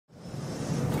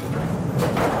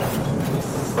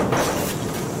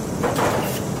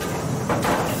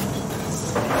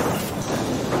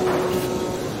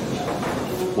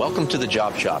Welcome to the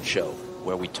Job Shop Show,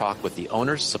 where we talk with the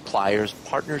owners, suppliers,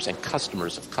 partners, and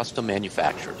customers of custom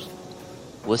manufacturers.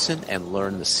 Listen and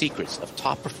learn the secrets of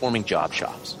top-performing job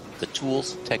shops, the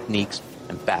tools, techniques,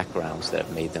 and backgrounds that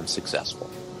have made them successful,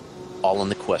 all in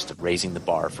the quest of raising the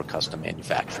bar for custom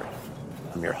manufacturing.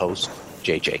 I'm your host,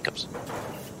 Jay Jacobs.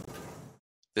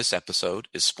 This episode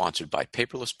is sponsored by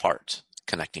Paperless Parts,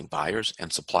 connecting buyers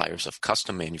and suppliers of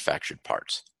custom manufactured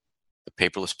parts. The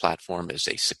Paperless platform is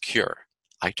a secure,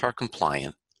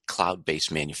 ITAR-compliant,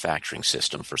 cloud-based manufacturing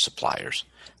system for suppliers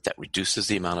that reduces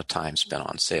the amount of time spent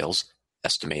on sales,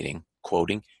 estimating,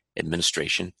 quoting,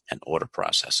 administration, and order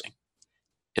processing.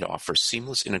 It offers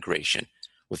seamless integration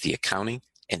with the accounting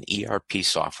and ERP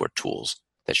software tools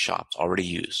that shops already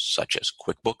use, such as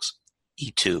QuickBooks,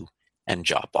 E2, and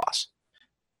JobBoss.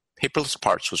 Paperless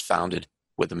Parts was founded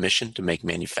with a mission to make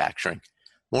manufacturing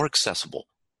more accessible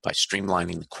by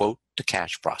streamlining the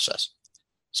quote-to-cash process.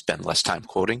 Spend less time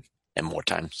quoting and more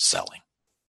time selling.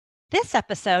 This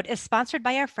episode is sponsored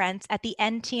by our friends at the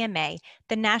NTMA,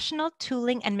 the National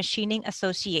Tooling and Machining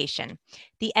Association.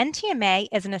 The NTMA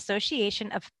is an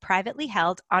association of privately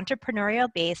held,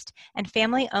 entrepreneurial-based, and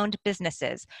family-owned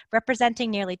businesses,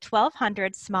 representing nearly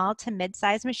 1,200 small to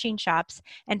mid-sized machine shops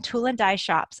and tool and die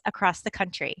shops across the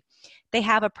country. They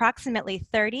have approximately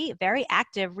 30 very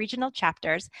active regional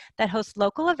chapters that host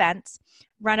local events,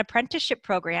 run apprenticeship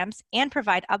programs, and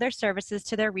provide other services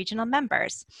to their regional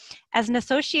members. As an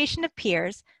association of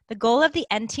peers, the goal of the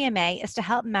NTMA is to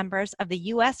help members of the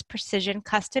U.S. precision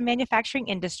custom manufacturing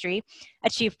industry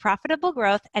achieve profitable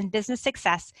growth and business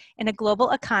success in a global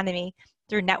economy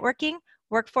through networking,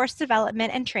 workforce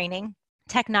development and training,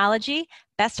 technology,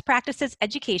 best practices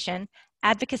education,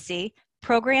 advocacy,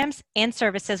 programs, and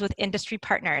services with industry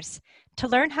partners. To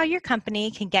learn how your company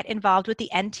can get involved with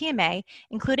the NTMA,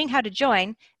 including how to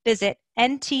join, visit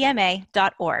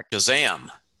ntma.org. Shazam!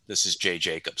 This is Jay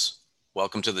Jacobs.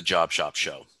 Welcome to the Job Shop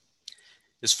Show.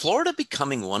 Is Florida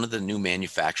becoming one of the new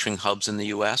manufacturing hubs in the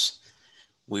U.S.?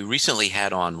 We recently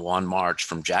had on Juan March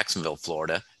from Jacksonville,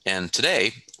 Florida, and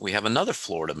today we have another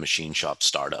Florida machine shop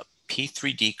startup,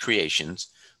 P3D Creations,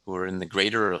 who are in the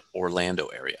greater Orlando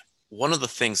area. One of the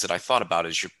things that I thought about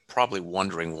is you're probably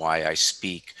wondering why I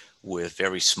speak with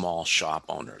very small shop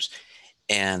owners.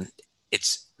 And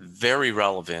it's very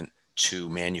relevant to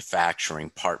manufacturing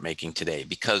part making today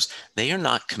because they are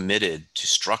not committed to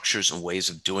structures and ways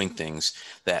of doing things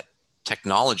that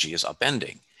technology is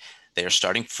upending. They are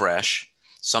starting fresh,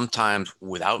 sometimes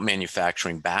without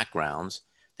manufacturing backgrounds.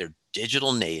 They're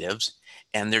digital natives,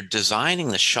 and they're designing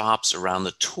the shops around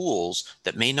the tools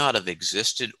that may not have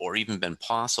existed or even been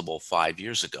possible 5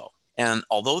 years ago. And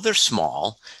although they're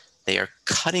small, they are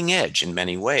cutting edge in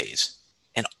many ways.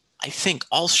 And I think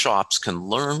all shops can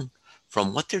learn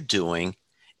from what they're doing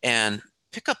and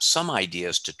pick up some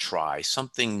ideas to try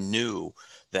something new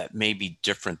that may be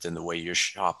different than the way your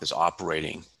shop is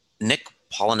operating. Nick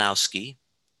Polanosky,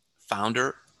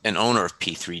 founder and owner of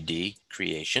P3D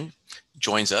Creation,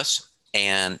 joins us.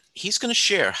 And he's going to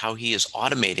share how he is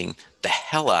automating the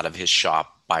hell out of his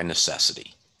shop by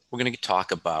necessity. We're going to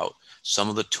talk about some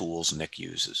of the tools Nick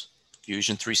uses.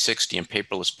 Fusion 360 and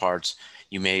Paperless Parts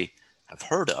you may have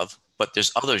heard of, but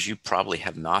there's others you probably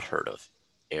have not heard of.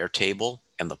 Airtable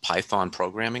and the Python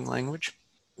programming language.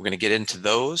 We're going to get into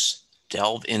those,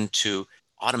 delve into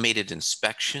automated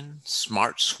inspection,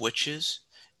 smart switches,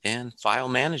 and file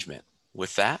management.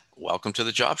 With that, welcome to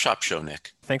the Job Shop Show,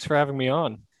 Nick. Thanks for having me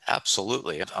on.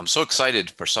 Absolutely. I'm so excited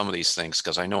for some of these things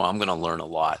because I know I'm going to learn a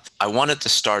lot. I wanted to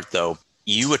start, though.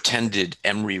 You attended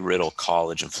Embry-Riddle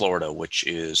College in Florida, which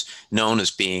is known as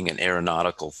being an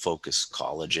aeronautical-focused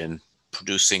college and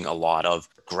producing a lot of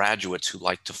graduates who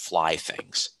like to fly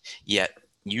things. Yet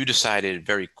you decided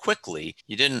very quickly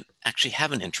you didn't actually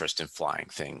have an interest in flying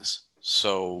things.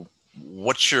 So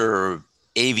what's your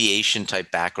aviation type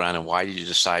background and why did you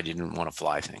decide you didn't want to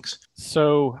fly things?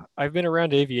 So I've been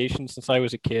around aviation since I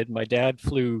was a kid. My dad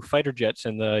flew fighter jets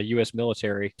in the U.S.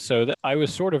 military. So I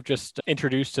was sort of just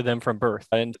introduced to them from birth.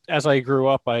 And as I grew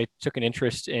up, I took an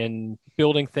interest in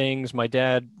building things. My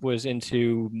dad was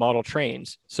into model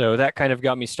trains. So that kind of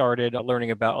got me started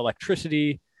learning about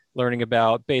electricity, learning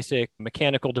about basic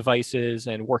mechanical devices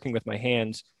and working with my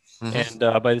hands. Mm-hmm.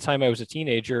 And by the time I was a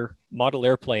teenager, model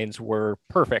airplanes were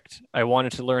perfect. I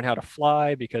wanted to learn how to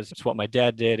fly because it's what my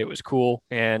dad did. It was cool.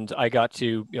 And I got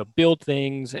to build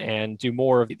things and do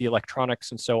more of the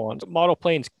electronics and so on. So model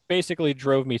planes basically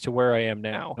drove me to where I am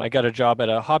now. I got a job at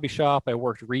a hobby shop. I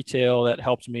worked retail. That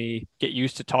helped me get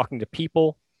used to talking to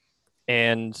people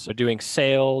and so doing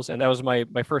sales. And that was my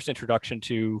first introduction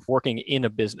to working in a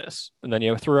business. And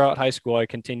then, throughout high school, I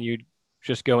continued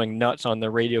just going nuts on the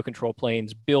radio control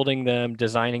planes, building them,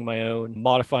 designing my own,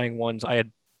 modifying ones I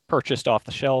had purchased off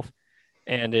the shelf.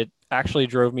 And it actually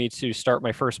drove me to start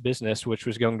my first business, which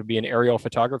was going to be an aerial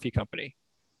photography company.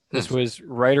 This was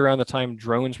right around the time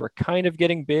drones were kind of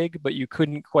getting big, but you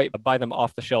couldn't quite buy them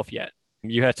off the shelf yet.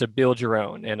 You had to build your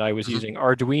own. And I was using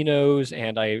Arduinos,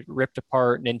 and I ripped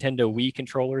apart Nintendo Wii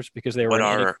controllers because they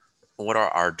were... What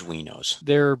are Arduinos?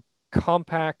 They're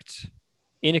compact,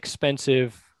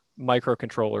 inexpensive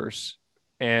microcontrollers.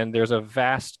 And there's a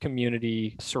vast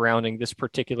community surrounding this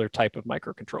particular type of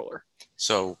microcontroller.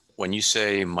 So when you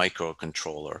say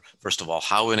microcontroller, first of all,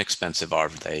 how inexpensive are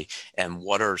they? And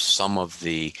what are some of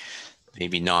the,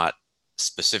 maybe not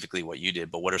specifically what you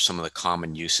did, but what are some of the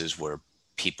common uses where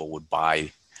people would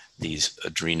buy these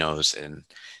Arduinos, and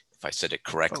if I said it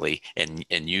correctly, and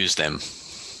use them?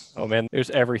 Oh man, there's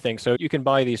everything. So you can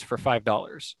buy these for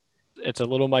 $5. It's a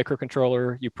little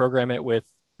microcontroller. You program it with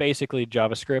basically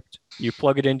JavaScript. You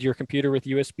plug it into your computer with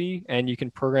USB, and you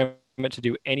can program it to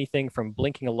do anything from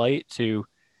blinking a light to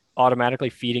automatically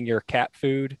feeding your cat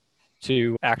food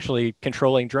to actually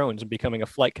controlling drones and becoming a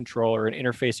flight controller and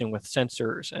interfacing with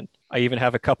sensors. And I even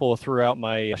have a couple throughout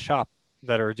my shop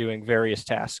that are doing various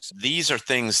tasks. These are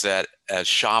things that as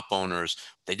shop owners,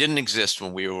 they didn't exist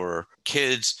when we were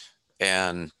kids,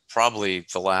 and probably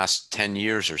the last 10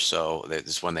 years or so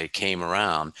is when they came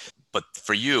around. But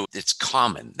for you, it's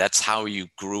common. That's how you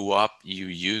grew up. You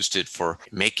used it for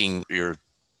making your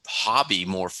hobby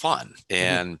more fun.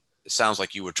 And it sounds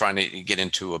like you were trying to get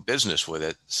into a business with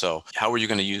it. So how are you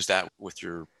going to use that with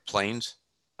your planes?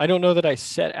 I don't know that I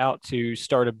set out to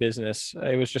start a business.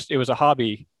 It was a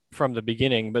hobby from the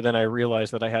beginning, but then I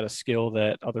realized that I had a skill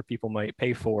that other people might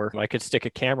pay for. I could stick a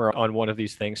camera on one of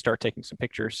these things, start taking some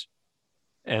pictures.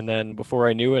 And then before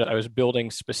I knew it, I was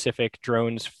building specific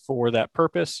drones for that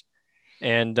purpose.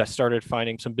 And I started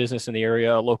finding some business in the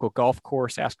area. A local golf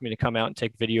course asked me to come out and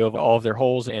take video of all of their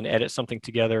holes and edit something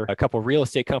together. A couple of real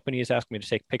estate companies asked me to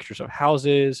take pictures of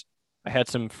houses. I had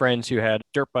some friends who had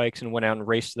dirt bikes and went out and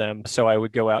raced them. So I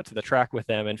would go out to the track with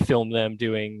them and film them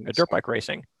doing a dirt bike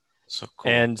racing. So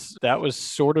cool. And that was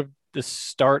sort of the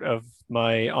start of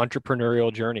my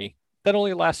entrepreneurial journey. That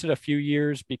only lasted a few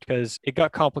years because it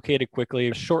got complicated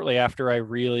quickly. Shortly after I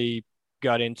really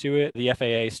got into it, the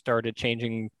FAA started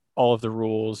changing all of the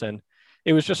rules, and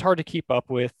it was just hard to keep up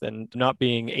with. And not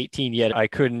being 18 yet, I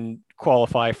couldn't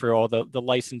qualify for all the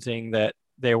licensing that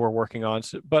they were working on.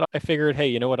 So, but I figured, hey,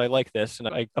 you know what? I like this. And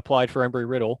I applied for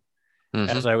Embry-Riddle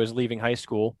as I was leaving high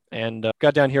school, and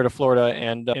got down here to Florida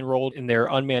and enrolled in their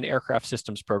unmanned aircraft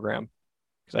systems program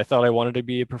because I thought I wanted to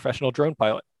be a professional drone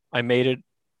pilot. I made it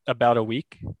about a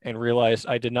week and realized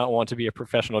I did not want to be a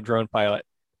professional drone pilot.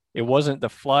 It wasn't the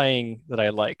flying that I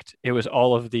liked. It was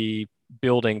all of the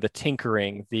building, the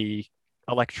tinkering, the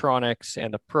electronics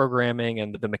and the programming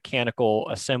and the mechanical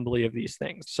assembly of these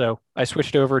things. So I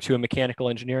switched over to a mechanical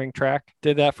engineering track,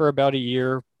 did that for about a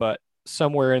year, but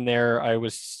somewhere in there, I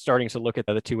was starting to look at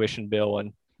the tuition bill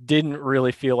and didn't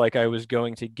really feel like I was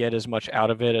going to get as much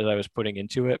out of it as I was putting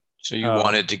into it. So you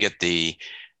wanted to get the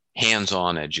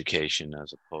hands-on education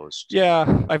as opposed to...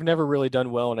 Yeah, I've never really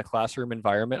done well in a classroom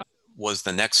environment. Was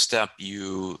the next step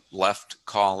you left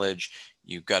college,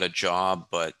 you got a job,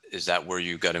 but is that where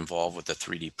you got involved with the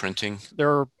 3D printing?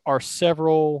 There are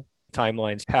several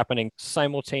timelines happening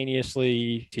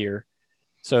simultaneously here.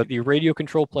 So the radio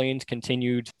control planes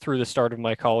continued through the start of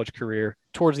my college career.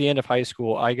 Towards the end of high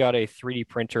school, I got a 3D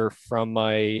printer from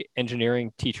my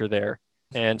engineering teacher there.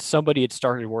 And somebody had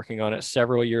started working on it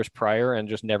several years prior and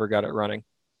just never got it running.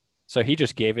 So he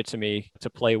just gave it to me to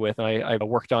play with. And I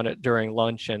worked on it during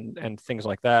lunch and things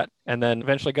like that. And then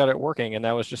eventually got it working. And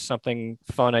that was just something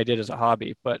fun I did as a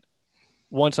hobby. But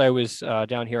once I was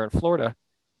down here in Florida,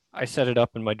 I set it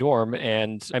up in my dorm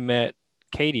and I met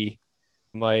Katie,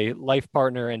 my life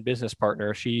partner and business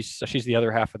partner. She's the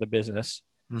other half of the business.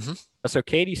 Mm-hmm. So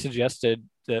Katie suggested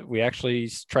that we actually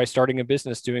try starting a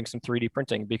business doing some 3D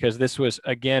printing, because this was,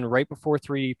 again, right before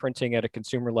 3D printing at a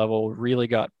consumer level really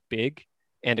got big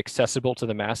and accessible to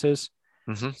the masses.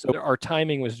 Mm-hmm. So our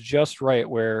timing was just right,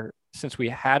 where since we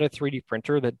had a 3D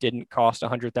printer that didn't cost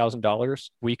 $100,000,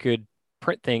 we could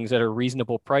print things at a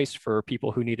reasonable price for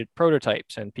people who needed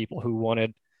prototypes and people who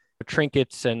wanted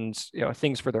trinkets and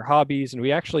things for their hobbies. And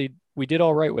we did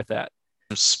all right with that.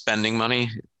 Spending money,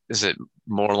 is it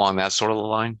more along that sort of the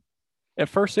line? At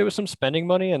first it was some spending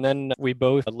money, and then we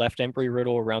both left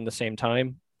Embry-Riddle around the same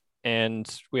time, and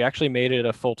we actually made it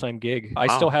a full-time gig.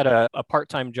 I still had a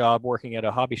part-time job working at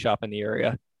a hobby shop in the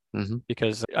area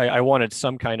because I wanted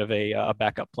some kind of a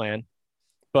backup plan.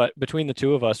 But between the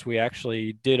two of us, we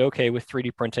actually did okay with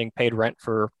 3D printing, paid rent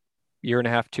for a year and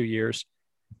a half, 2 years.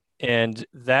 And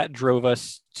that drove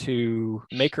us to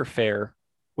Maker Faire,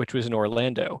 which was in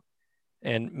Orlando.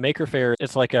 And Maker Faire,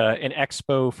 it's like an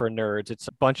expo for nerds. It's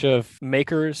a bunch of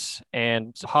makers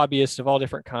and hobbyists of all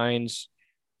different kinds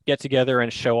get together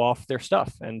and show off their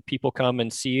stuff. And people come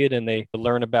and see it, and they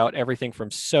learn about everything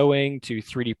from sewing to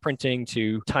 3D printing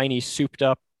to tiny souped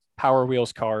up Power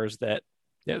Wheels cars that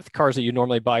cars that you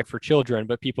normally buy for children,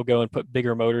 but people go and put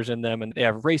bigger motors in them. And they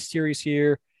have race series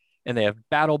here, and they have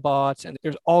battle bots, and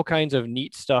there's all kinds of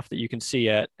neat stuff that you can see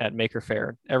at Maker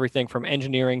Faire, everything from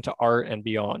engineering to art and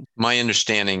beyond. My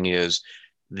understanding is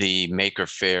the Maker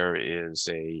Faire is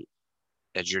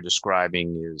as you're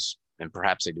describing, and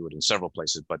perhaps they do it in several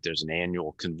places, but there's an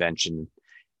annual convention,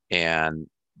 and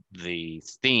the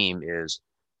theme is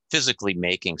physically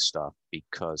making stuff,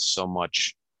 because so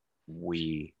much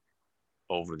we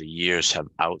over the years have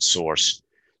outsourced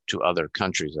to other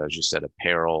countries, as you said,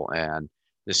 apparel. And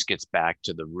this gets back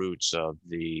to the roots of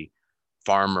the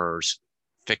farmers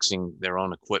fixing their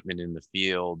own equipment in the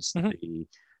fields, the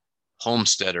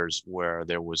homesteaders where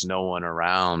there was no one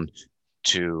around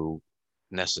to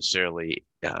necessarily,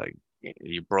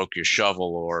 you broke your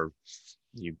shovel, or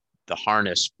the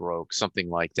harness broke, something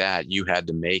like that. You had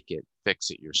to make it, fix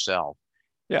it yourself.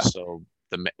 Yeah. So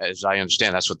as I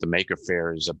understand, that's what the Maker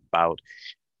Faire is about,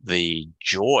 the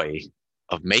joy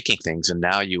of making things. And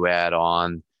now you add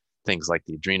on things like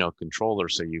the Adreno controller.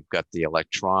 So you've got the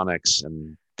electronics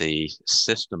and the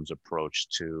systems approach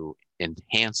to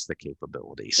enhance the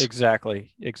capabilities.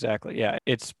 Exactly. Yeah.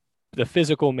 It's the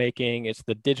physical making, it's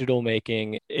the digital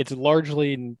making. It's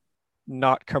largely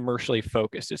not commercially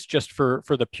focused. It's just for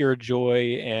the pure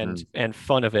joy and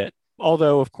fun of it.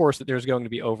 Although, of course, there's going to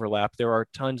be overlap. There are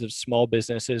tons of small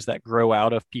businesses that grow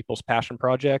out of people's passion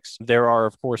projects. There are,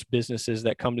 of course, businesses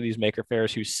that come to these Maker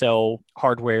Fairs who sell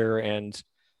hardware and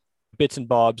bits and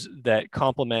bobs that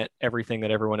complement everything that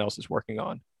everyone else is working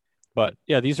on. But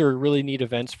yeah, these are really neat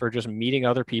events for just meeting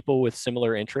other people with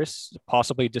similar interests,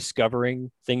 possibly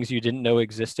discovering things you didn't know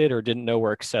existed or didn't know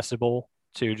were accessible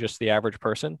to just the average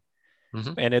person.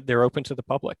 And they're open to the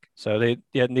public. So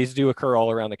these do occur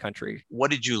all around the country. What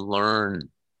did you learn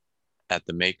at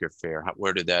the Maker Faire?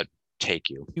 Where did that take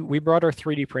you? We brought our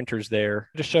 3D printers there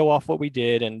to show off what we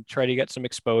did and try to get some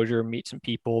exposure, meet some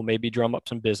people, maybe drum up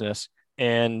some business.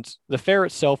 And the fair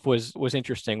itself was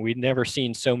interesting. We'd never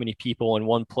seen so many people in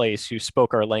one place who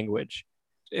spoke our language.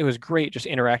 It was great just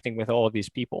interacting with all of these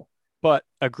people. But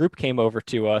a group came over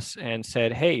to us and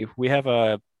said, hey, we have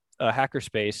a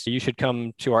hackerspace. You should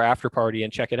come to our after party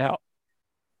and check it out.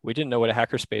 We didn't know what a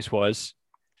hackerspace was.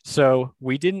 So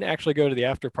we didn't actually go to the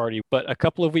after party, but a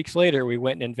couple of weeks later, we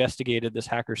went and investigated this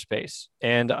hackerspace.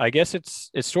 And I guess it's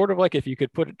sort of like if you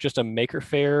could put just a Maker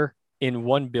Faire in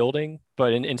one building,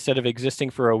 but instead of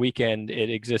existing for a weekend, it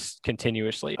exists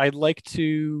continuously. I'd like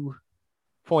to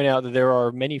point out that there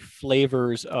are many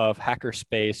flavors of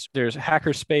hackerspace. There's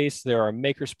hackerspace, there are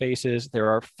maker spaces,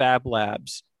 there are fab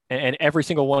labs. And every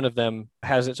single one of them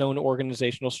has its own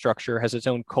organizational structure, has its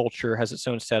own culture, has its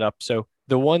own setup. So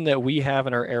the one that we have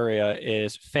in our area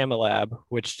is FamiLab,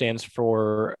 which stands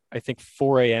for, I think,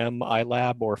 4 a.m.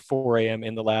 iLab or 4 a.m.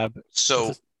 in the lab.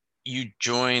 So you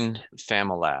joined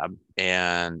FamiLab,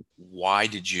 and why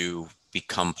did you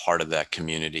become part of that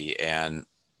community? And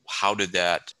how did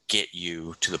that get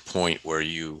you to the point where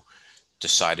you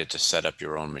decided to set up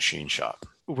your own machine shop?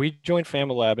 We joined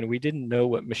FamiLab and we didn't know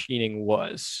what machining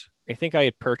was. I think I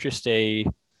had purchased a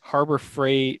Harbor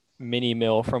Freight mini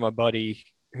mill from a buddy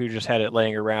who just had it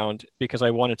laying around because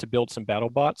I wanted to build some battle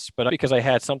bots, but because I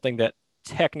had something that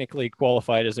technically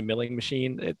qualified as a milling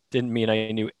machine, it didn't mean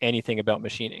I knew anything about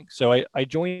machining. So I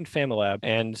joined FamiLab,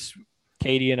 and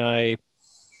Katie and I,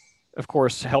 of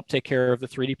course, helped take care of the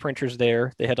 3D printers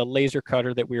there. They had a laser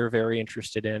cutter that we were very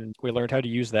interested in. We learned how to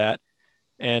use that.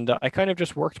 And I kind of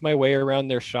just worked my way around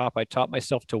their shop. I taught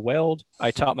myself to weld.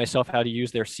 I taught myself how to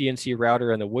use their CNC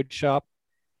router in the wood shop.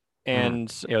 And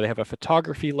they have a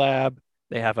photography lab.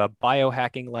 They have a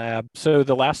biohacking lab. So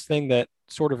the last thing that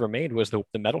sort of remained was the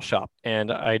metal shop.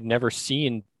 And I'd never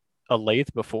seen a lathe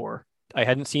before. I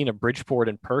hadn't seen a Bridgeport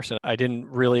in person. I didn't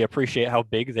really appreciate how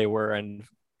big they were and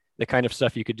the kind of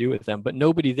stuff you could do with them, but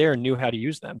nobody there knew how to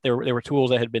use them. There were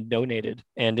tools that had been donated,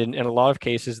 and in a lot of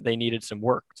cases, they needed some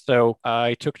work. So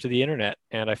I took to the internet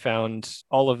and I found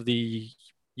all of the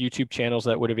YouTube channels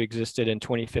that would have existed in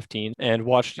 2015 and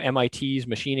watched MIT's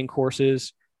machining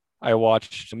courses. I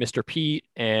watched Mr. Pete,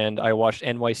 and I watched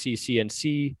NYC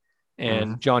CNC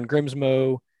and John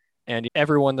Grimsmo and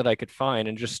everyone that I could find,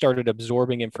 and just started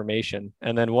absorbing information.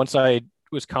 And then once I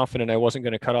was confident I wasn't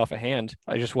going to cut off a hand,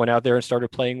 I just went out there and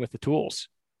started playing with the tools.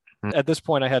 At this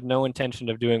point, I had no intention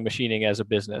of doing machining as a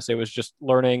business. It was just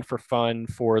learning for fun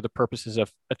for the purposes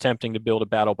of attempting to build a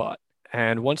battle bot.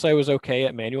 And once I was okay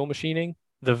at manual machining,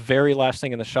 the very last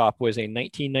thing in the shop was a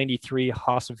 1993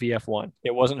 Haas VF1.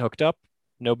 It wasn't hooked up.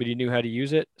 Nobody knew how to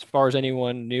use it. As far as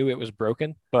anyone knew, it was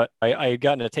broken, but I had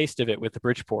gotten a taste of it with the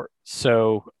Bridgeport.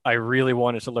 So I really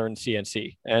wanted to learn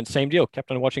CNC. And same deal, kept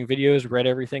on watching videos, read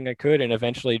everything I could, and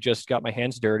eventually just got my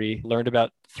hands dirty, learned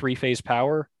about three-phase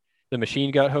power. The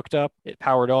machine got hooked up, it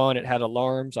powered on, it had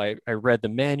alarms. I read the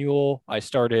manual. I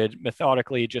started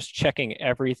methodically just checking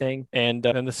everything, and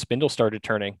then the spindle started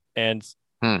turning. And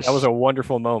that was a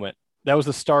wonderful moment. That was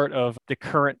the start of the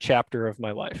current chapter of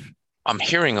my life. I'm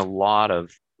hearing a lot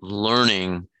of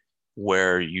learning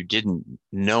where you didn't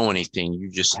know anything, you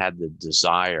just had the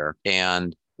desire.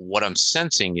 And what I'm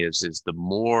sensing is the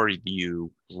more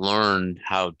you learn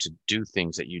how to do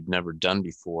things that you'd never done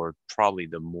before, probably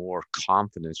the more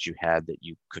confidence you had that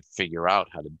you could figure out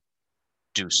how to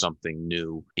do something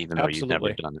new, even though you'd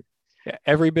never done it. Yeah,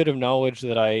 every bit of knowledge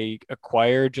that I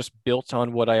acquired just built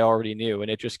on what I already knew. And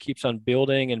it just keeps on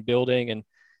building and building. And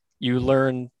you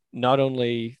learn not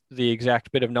only the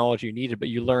exact bit of knowledge you needed, but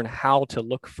you learn how to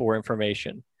look for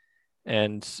information.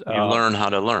 And you learn how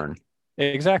to learn.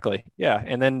 Exactly. Yeah.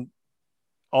 And then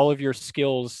all of your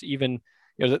skills, even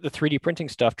the 3D printing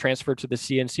stuff, transferred to the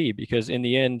CNC, because in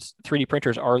the end, 3D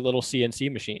printers are little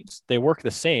CNC machines. They work the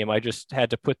same. I just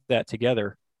had to put that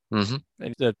together. Mm-hmm.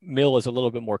 And the mill is a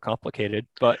little bit more complicated,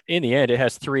 but in the end, it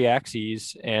has 3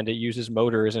 axes and it uses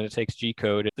motors and it takes G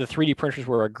code. The 3D printers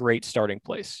were a great starting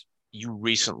place. You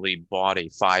recently bought a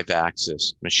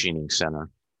 5-axis machining center.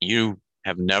 You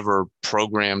have never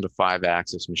programmed a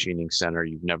 5-axis machining center.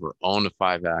 You've never owned a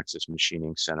 5-axis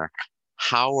machining center.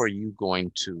 How are you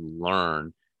going to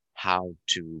learn how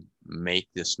to make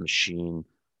this machine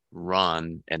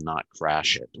run and not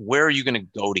crash it? Where are you going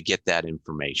to go to get that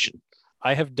information?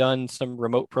 I have done some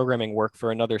remote programming work for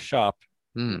another shop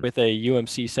with a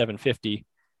UMC 750.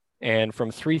 And from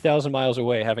 3,000 miles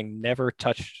away, having never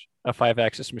touched a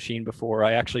 5-axis machine before,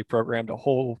 I actually programmed a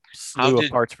whole slew of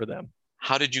parts for them.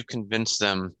 How did you convince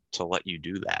them to let you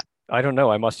do that? I don't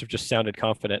know. I must have just sounded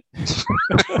confident.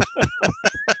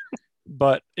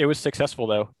 But it was successful,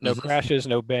 though. No crashes,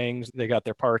 no bangs. They got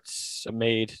their parts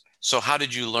made. So how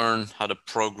did you learn how to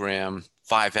program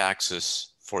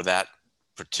 5-axis for that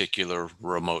particular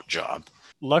remote job?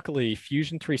 Luckily,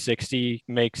 Fusion 360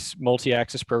 makes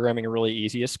multi-axis programming really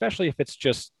easy, especially if it's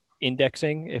just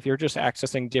indexing. If you're just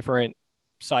accessing different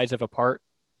sides of a part,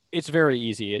 it's very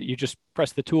easy. You just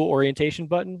press the tool orientation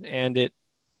button and it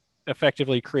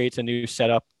effectively creates a new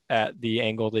setup at the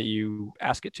angle that you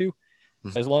ask it to.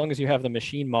 As long as you have the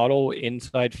machine model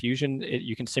inside Fusion,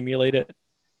 you can simulate it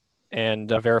and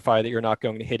verify that you're not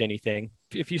going to hit anything.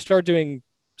 If you start doing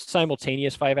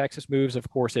simultaneous 5-axis moves, of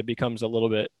course, it becomes a little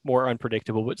bit more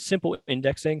unpredictable, but simple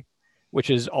indexing, which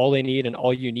is all they need and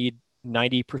all you need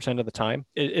 90% of the time,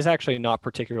 is actually not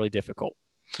particularly difficult.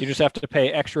 You just have to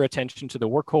pay extra attention to the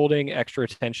work holding, extra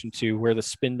attention to where the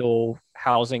spindle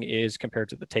housing is compared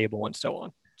to the table and so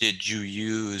on. Did you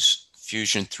use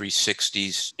Fusion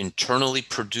 360's internally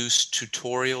produced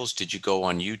tutorials? Did you go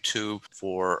on YouTube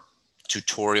for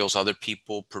tutorials other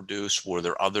people produce? Were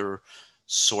there other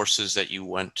sources that you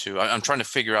went to? I'm trying to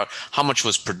figure out how much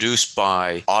was produced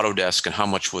by Autodesk and how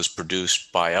much was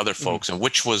produced by other folks, and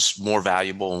which was more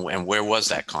valuable, and where was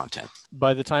that content?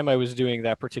 By the time I was doing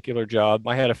that particular job,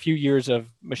 I had a few years of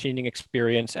machining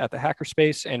experience at the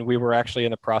hackerspace, and we were actually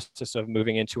in the process of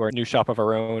moving into our new shop of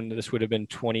our own. This would have been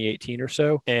 2018 or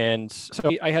so. And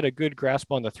so I had a good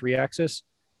grasp on the 3-axis.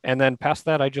 And then past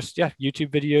that, I just, YouTube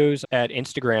videos at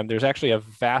Instagram. There's actually a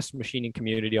vast machining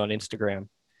community on Instagram.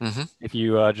 If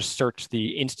you just search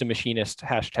the Insta Machinist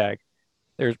hashtag,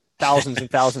 there's thousands and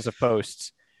thousands of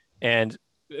posts and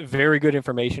very good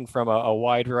information from a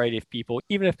wide variety of people.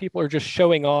 Even if people are just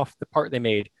showing off the part they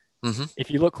made,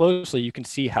 if you look closely, you can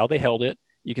see how they held it.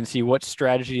 You can see what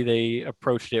strategy they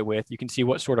approached it with. You can see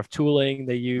what sort of tooling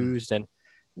they used and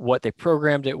what they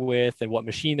programmed it with and what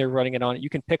machine they're running it on.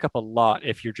 You can pick up a lot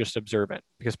if you're just observant,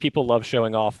 because people love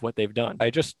showing off what they've done.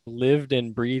 I just lived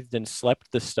and breathed and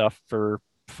slept this stuff for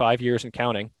 5 years and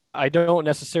counting. I don't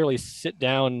necessarily sit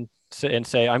down and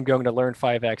say, I'm going to learn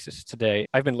 5-axis today.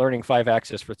 I've been learning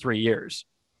 5-axis for 3 years.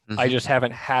 I just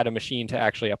haven't had a machine to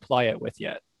actually apply it with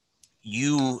yet.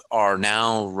 You are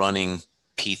now running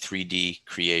P3D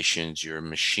creations. You're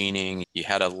machining. You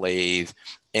had a lathe.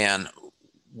 And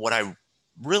what I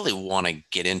really want to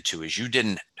get into is you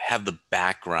didn't have the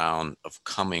background of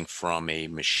coming from a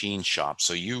machine shop.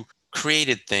 So you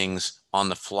created things on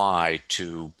the fly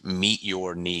to meet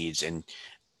your needs. And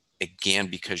again,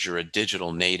 because you're a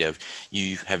digital native,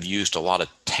 you have used a lot of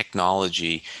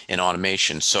technology and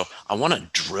automation. So I want to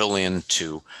drill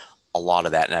into a lot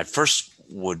of that. And I first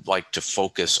would like to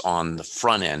focus on the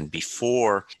front end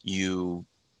before you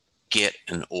get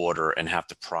an order and have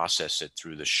to process it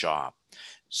through the shop.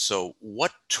 So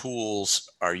what tools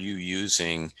are you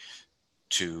using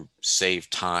to save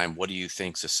time? What do you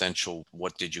think is essential?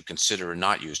 What did you consider or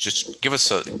not use? Just give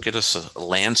us a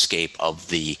landscape of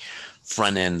the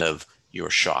front end of your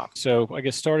shop. So I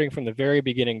guess starting from the very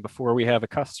beginning, before we have a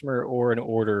customer or an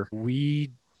order,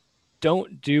 we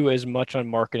don't do as much on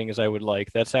marketing as I would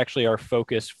like. That's actually our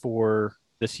focus for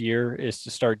this year, is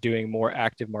to start doing more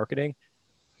active marketing.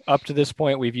 Up to this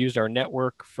point, we've used our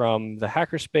network from the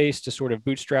hackerspace to sort of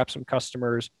bootstrap some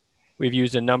customers. We've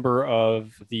used a number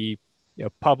of the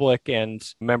public and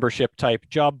membership type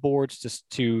job boards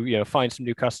to find some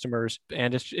new customers.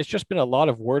 And it's just been a lot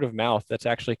of word of mouth that's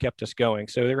actually kept us going.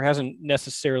 So there hasn't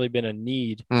necessarily been a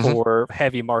need for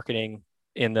heavy marketing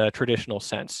in the traditional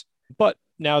sense. But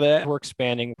now that we're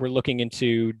expanding, we're looking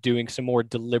into doing some more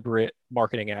deliberate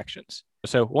marketing actions.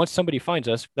 So once somebody finds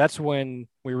us, that's when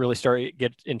we really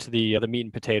get into the meat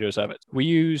and potatoes of it. We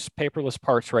use paperless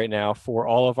parts right now for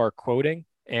all of our quoting,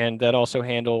 and that also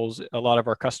handles a lot of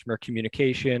our customer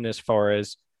communication as far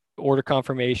as order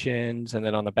confirmations, and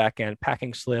then on the back end,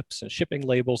 packing slips and shipping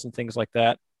labels and things like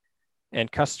that.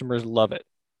 And customers love it.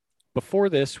 Before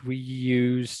this, we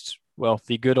used,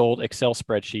 the good old Excel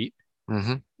spreadsheet.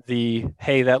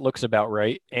 Hey, that looks about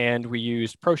right. And we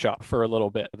used ProShop for a little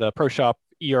bit. The ProShop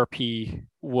ERP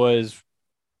was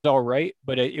all right,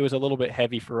 but it was a little bit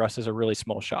heavy for us as a really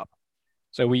small shop.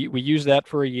 So we used that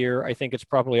for a year. I think it's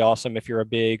probably awesome if you're a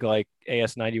big like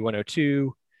AS9102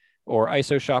 or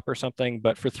ISO shop or something,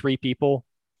 but for 3 people,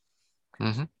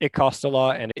 it cost a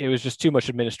lot and it was just too much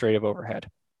administrative overhead.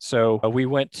 So we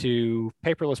went to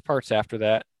paperless parts after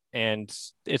that, and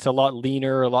it's a lot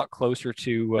leaner, a lot closer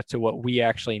to what we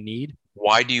actually need.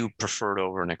 Why do you prefer it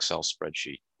over an Excel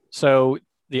spreadsheet? So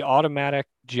the automatic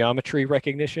geometry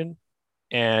recognition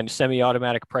and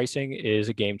semi-automatic pricing is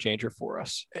a game changer for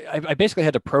us. I basically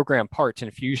had to program parts in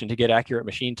Fusion to get accurate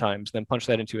machine times, then punch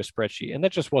that into a spreadsheet. And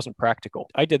that just wasn't practical.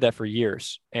 I did that for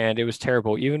years and it was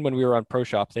terrible. Even when we were on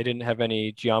ProShop, they didn't have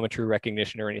any geometry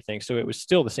recognition or anything. So it was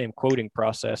still the same quoting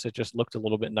process. It just looked a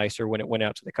little bit nicer when it went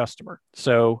out to the customer.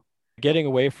 So getting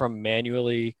away from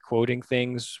manually quoting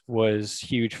things was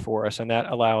huge for us. And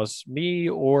that allows me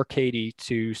or Katie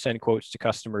to send quotes to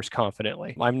customers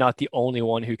confidently. I'm not the only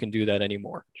one who can do that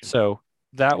anymore. So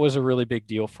that was a really big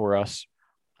deal for us.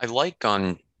 I like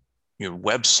on your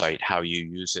website how you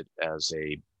use it as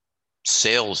a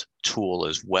sales tool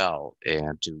as well,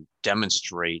 and to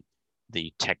demonstrate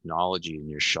the technology in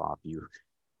your shop. You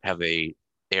have a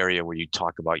area where you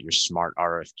talk about your smart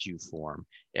RFQ form,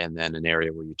 and then an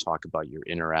area where you talk about your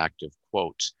interactive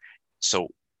quotes. So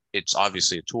it's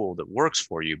obviously a tool that works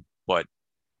for you, but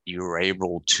you're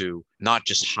able to not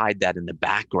just hide that in the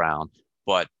background,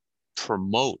 but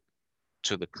promote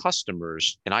to the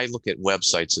customers. And I look at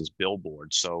websites as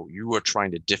billboards. So you are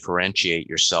trying to differentiate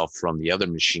yourself from the other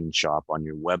machine shop on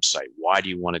your website. Why do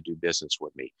you want to do business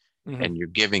with me? And you're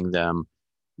giving them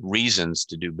reasons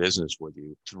to do business with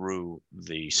you through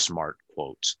the smart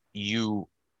quotes. You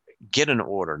get an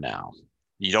order now.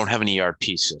 You don't have an ERP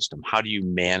system. How do you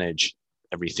manage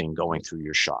everything going through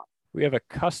your shop? We have a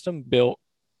custom built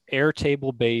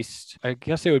Airtable based, I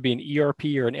guess it would be an ERP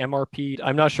or an MRP.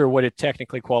 I'm not sure what it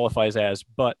technically qualifies as,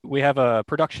 but we have a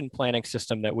production planning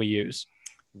system that we use.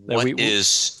 What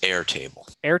is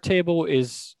Airtable? Airtable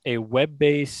is a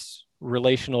web-based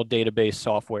relational database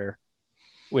software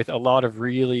with a lot of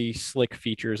really slick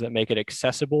features that make it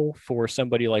accessible for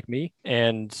somebody like me.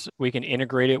 And we can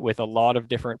integrate it with a lot of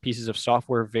different pieces of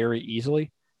software very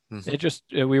easily.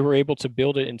 We were able to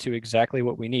build it into exactly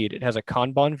what we need. It has a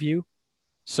Kanban view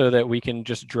so that we can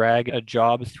just drag a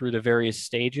job through the various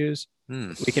stages.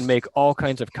 We can make all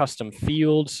kinds of custom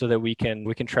fields so that we can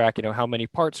track, how many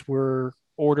parts were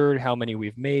ordered, how many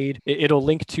we've made. It'll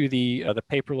link to the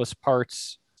paperless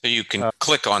parts. So you can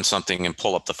click on something and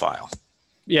pull up the file.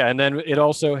 Yeah, and then it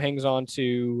also hangs on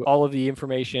to all of the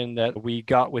information that we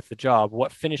got with the job.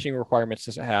 What finishing requirements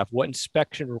does it have? What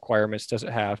inspection requirements does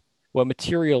it have? What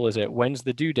material is it? When's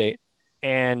the due date?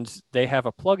 And they have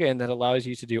a plugin that allows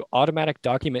you to do automatic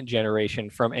document generation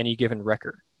from any given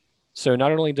record. So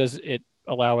not only does it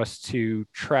allow us to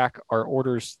track our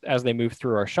orders as they move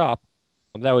through our shop,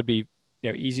 that would be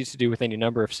easy to do with any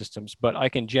number of systems, but I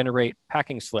can generate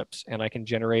packing slips and I can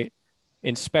generate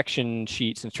inspection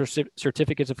sheets and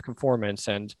certificates of conformance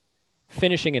and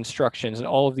finishing instructions and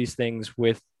all of these things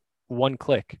with one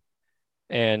click.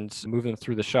 and move them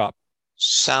through the shop.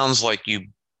 Sounds like you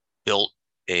built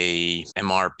a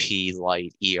MRP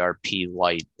light, ERP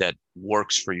light that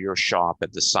works for your shop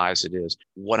at the size it is.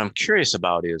 What I'm curious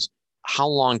about is how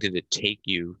long did it take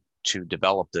you to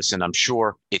develop this? And I'm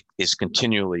sure it is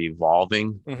continually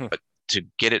evolving, but to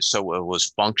get it so it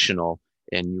was functional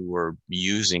and you were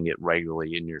using it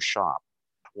regularly in your shop,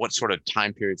 what sort of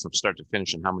time period from start to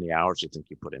finish and how many hours do you think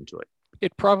you put into it?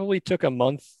 It probably took a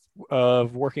month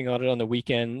of working on it on the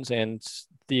weekends and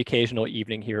the occasional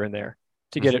evening here and there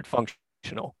to get it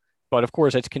functional. But of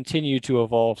course, it's continued to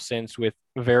evolve since, with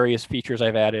various features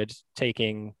I've added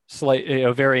taking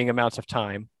varying amounts of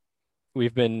time.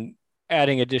 We've been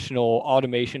adding additional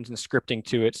automations and scripting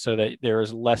to it so that there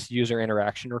is less user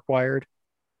interaction required.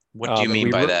 What do you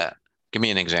mean by that? Give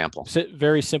me an example.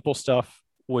 Very simple stuff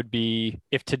would be,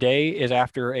 if today is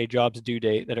after a job's due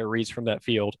date that it reads from that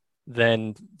field,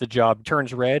 then the job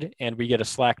turns red and we get a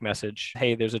Slack message,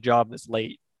 hey, there's a job that's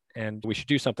late and we should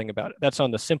do something about it. That's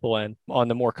on the simple end. On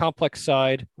the more complex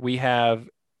side, we have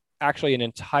actually an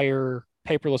entire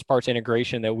paperless parts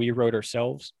integration that we wrote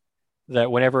ourselves,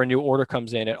 that whenever a new order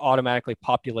comes in, it automatically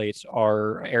populates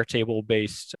our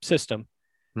Airtable-based system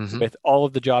with all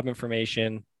of the job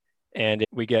information, and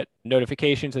we get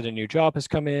notifications that a new job has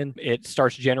come in. It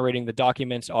starts generating the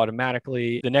documents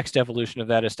automatically. The next evolution of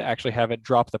that is to actually have it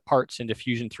drop the parts into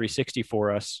Fusion 360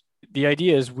 for us. The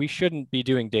idea is we shouldn't be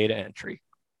doing data entry.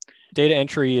 Data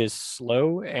entry is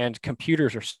slow and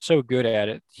computers are so good at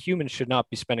it. Humans should not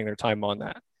be spending their time on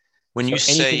that. When you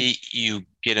say you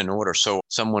get an order, so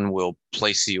someone will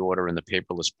place the order in the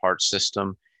paperless parts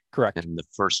system. Correct. And the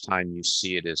first time you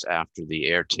see it is after the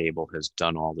Airtable has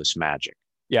done all this magic.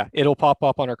 Yeah, it'll pop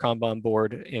up on our Kanban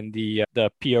board in the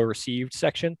PO received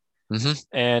section.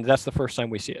 And that's the first time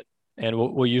we see it. And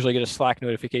we'll usually get a Slack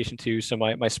notification too. So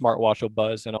my smartwatch will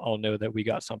buzz and I'll know that we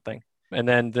got something. And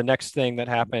then the next thing that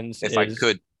happens if I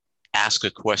could ask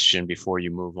a question before you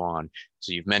move on.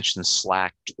 So you've mentioned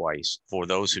Slack twice. For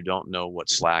those who don't know what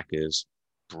Slack is,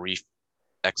 brief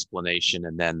explanation,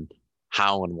 and then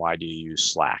how and why do you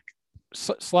use Slack?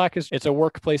 Slack it's a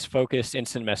workplace focused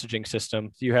instant messaging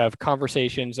system. You have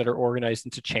conversations that are organized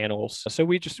into channels. So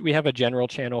we have a general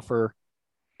channel for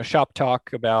a shop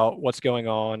talk about what's going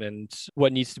on and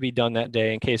what needs to be done that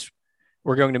day. In case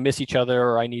we're going to miss each other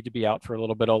or I need to be out for a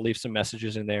little bit, I'll leave some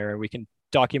messages in there and we can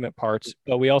document parts.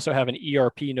 But we also have an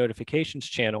ERP notifications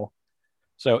channel.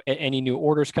 So any new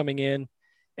orders coming in,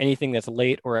 anything that's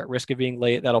late or at risk of being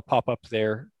late, that'll pop up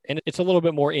there. And it's a little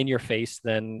bit more in your face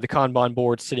than the Kanban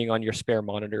board sitting on your spare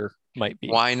monitor might be.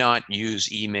 Why not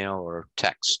use email or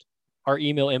text? Our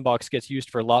email inbox gets used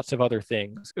for lots of other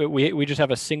things. We just have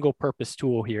a single purpose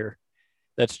tool here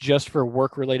that's just for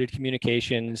work-related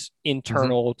communications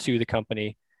internal to the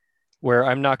company, where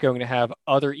I'm not going to have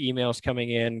other emails coming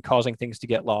in causing things to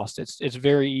get lost. It's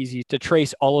very easy to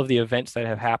trace all of the events that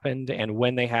have happened and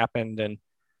when they happened, and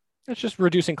it's just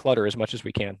reducing clutter as much as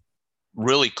we can.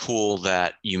 Really cool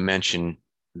that you mentioned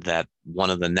that one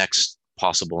of the next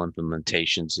possible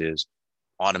implementations is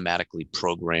automatically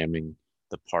programming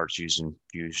the parts using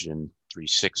Fusion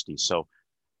 360. So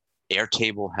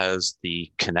Airtable has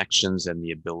the connections and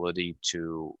the ability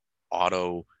to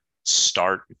auto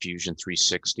start Fusion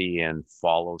 360 and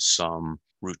follow some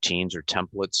routines or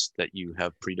templates that you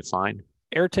have predefined?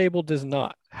 Airtable does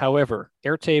not. However,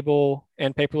 Airtable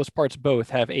and paperless parts both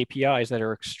have APIs that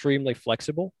are extremely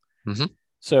flexible.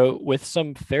 So with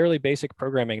some fairly basic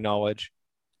programming knowledge,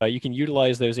 you can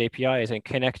utilize those APIs and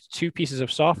connect two pieces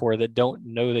of software that don't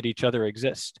know that each other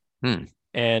exist.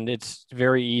 And it's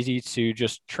very easy to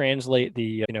just translate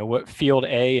the, what field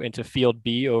A into field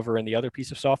B over in the other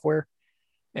piece of software.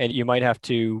 And you might have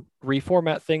to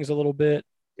reformat things a little bit.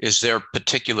 Is there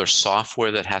particular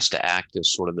software that has to act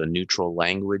as sort of the neutral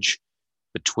language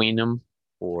between them,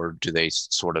 or do they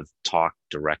sort of talk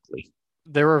directly?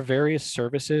 There are various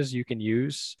services you can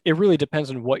use. It really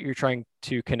depends on what you're trying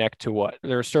to connect to what.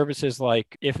 There are services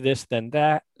like If This, Then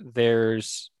That.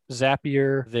 There's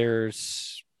Zapier.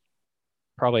 There's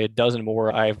probably a dozen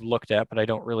more I've looked at, but I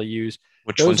don't really use.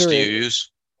 Which ones do you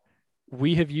use?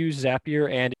 We have used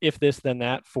Zapier and If This, Then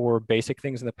That for basic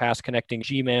things in the past, connecting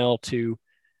Gmail to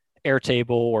Airtable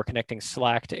or connecting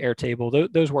Slack to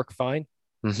Airtable. Those work fine.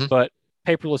 But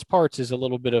paperless parts is a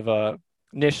little bit of a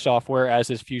niche software, as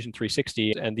is Fusion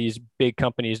 360. And these big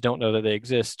companies don't know that they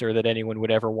exist or that anyone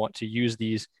would ever want to use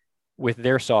these with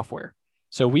their software.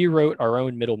 So we wrote our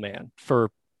own middleman for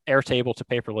Airtable to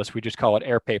paperless. We just call it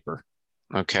Airpaper.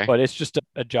 Okay. But it's just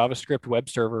a JavaScript web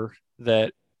server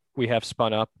that we have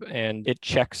spun up, and it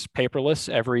checks paperless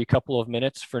every couple of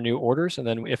minutes for new orders. And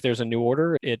then if there's a new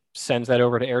order, it sends that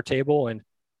over to Airtable. And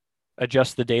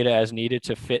adjust the data as needed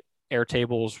to fit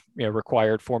Airtable's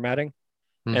required formatting.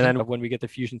 Mm-hmm. And then when we get the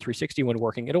Fusion 360 one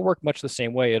working, it'll work much the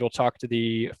same way. It'll talk to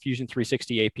the Fusion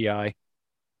 360 API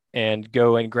and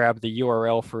go and grab the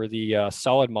URL for the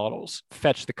solid models,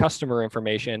 fetch the customer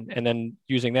information, and then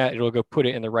using that, it'll go put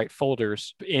it in the right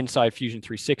folders inside Fusion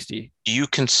 360. Do you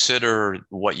consider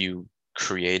what you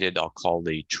created, I'll call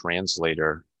the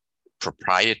translator,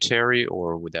 proprietary,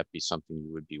 or would that be something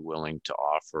you would be willing to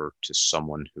offer to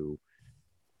someone who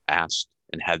asked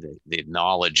and had the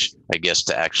knowledge, I guess,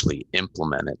 to actually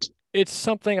implement it? It's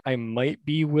something I might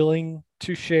be willing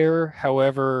to share.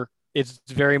 However, it's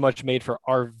very much made for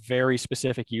our very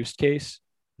specific use case.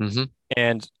 Mm-hmm.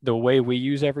 And the way we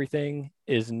use everything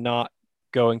is not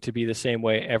going to be the same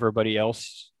way everybody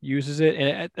else uses it.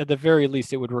 And at the very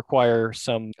least, it would require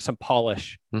some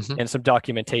polish and some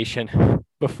documentation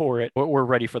before we're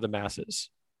ready for the masses.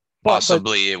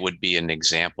 Possibly it would be an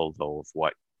example, though, of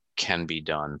what can be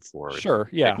done for sure,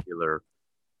 particular.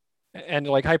 And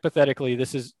like hypothetically,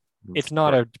 it's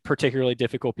not a particularly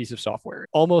difficult piece of software.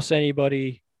 Almost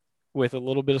anybody with a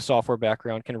little bit of software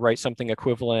background can write something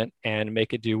equivalent and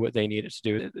make it do what they need it to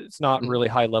do. It's not really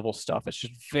high level stuff. It's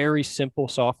just very simple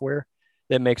software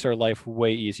that makes our life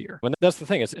way easier. And that's the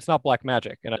thing, it's not black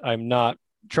magic, and I'm not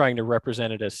trying to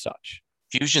represent it as such.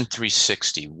 Fusion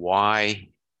 360, why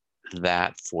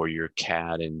that for your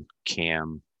CAD and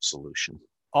CAM solution?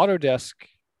 Autodesk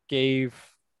gave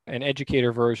an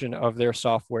educator version of their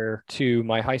software to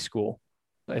my high school.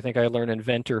 I think I learned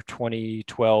Inventor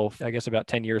 2012, I guess about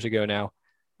 10 years ago now.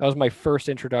 That was my first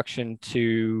introduction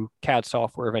to CAD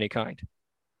software of any kind.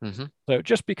 Mm-hmm. So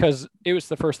just because it was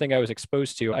the first thing I was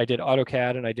exposed to, I did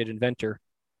AutoCAD and I did Inventor.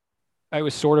 I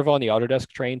was sort of on the Autodesk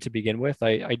train to begin with.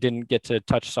 I didn't get to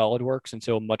touch SolidWorks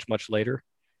until much, much later.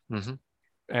 Mm-hmm.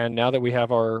 And now that we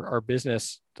have our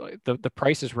business, the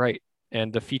price is right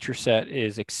and the feature set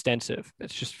is extensive.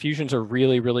 It's just Fusion's a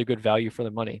really, really good value for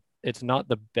the money. It's not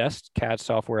the best CAD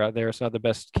software out there. It's not the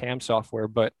best CAM software,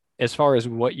 but as far as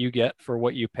what you get for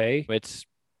what you pay, it's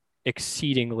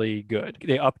exceedingly good.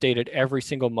 They update it every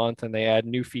single month and they add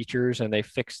new features and they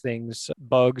fix things,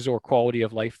 bugs or quality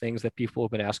of life things that people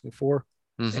have been asking for.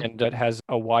 Mm-hmm. And it has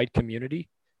a wide community.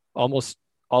 Almost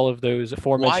all of those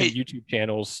aforementioned YouTube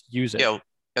channels use it. Yeah,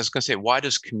 I was going to say, why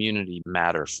does community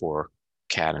matter for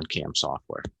CAD and CAM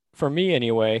software? For me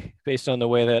anyway, based on the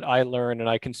way that I learn and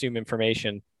I consume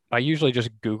information, I usually just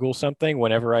Google something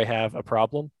whenever I have a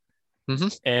problem. Mm-hmm.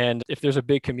 And if there's a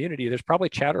big community, there's probably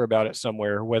chatter about it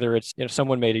somewhere, whether it's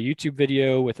someone made a YouTube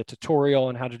video with a tutorial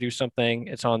on how to do something.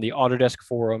 It's on the Autodesk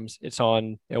forums. It's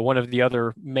on one of the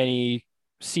other many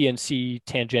CNC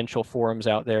tangential forums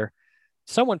out there.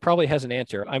 Someone probably has an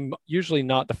answer. I'm usually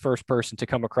not the first person to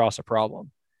come across a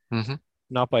problem. Mm-hmm.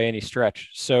 Not by any stretch.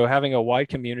 So having a wide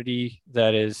community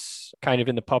that is kind of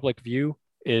in the public view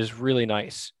is really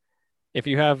nice. If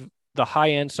you have the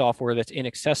high-end software that's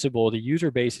inaccessible, the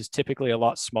user base is typically a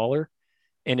lot smaller.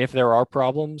 And if there are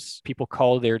problems, people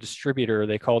call their distributor,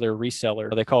 they call their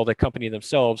reseller, they call the company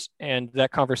themselves. And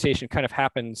that conversation kind of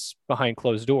happens behind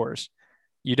closed doors.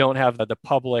 You don't have the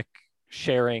public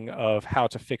sharing of how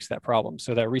to fix that problem.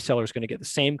 So that reseller is going to get the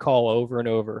same call over and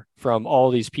over from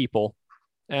all these people.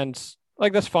 And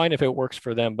like, that's fine if it works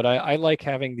for them, but I like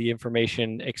having the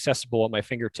information accessible at my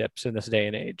fingertips in this day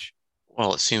and age.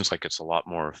 Well, it seems like it's a lot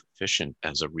more efficient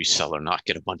as a reseller, not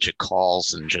get a bunch of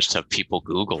calls and just have people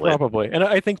Google it. Probably. And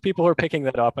I think people are picking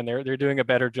that up and they're doing a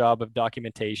better job of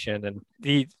documentation, and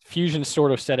the Fusion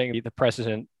sort of setting the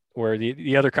precedent where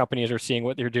the other companies are seeing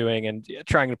what they're doing and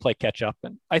trying to play catch up.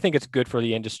 And I think it's good for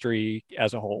the industry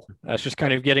as a whole. It's just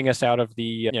kind of getting us out of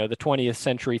the 20th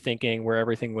century thinking where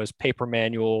everything was paper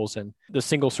manuals and the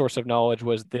single source of knowledge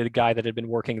was the guy that had been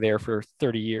working there for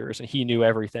 30 years and he knew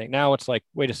everything. Now it's like,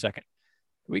 wait a second,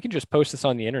 we can just post this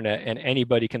on the internet and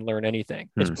anybody can learn anything.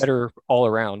 It's better all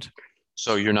around.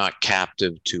 So you're not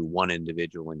captive to one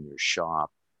individual in your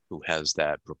shop who has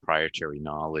that proprietary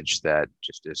knowledge that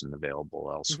just isn't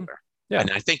available elsewhere. Mm-hmm. Yeah.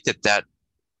 And I think that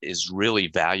is really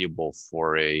valuable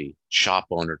for a shop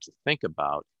owner to think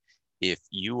about. If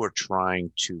you are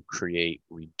trying to create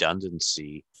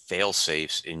redundancy,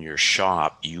 fail-safes in your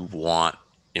shop, you want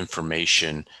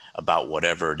information about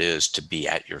whatever it is to be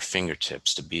at your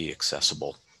fingertips, to be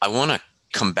accessible. I want to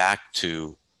come back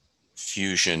to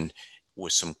Fusion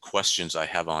with some questions I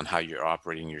have on how you're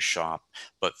operating your shop.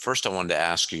 But first I wanted to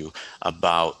ask you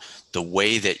about the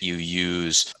way that you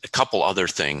use a couple other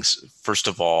things. First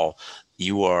of all,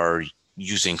 you are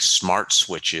using smart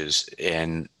switches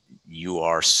and you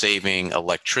are saving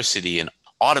electricity and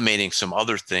automating some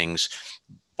other things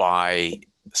by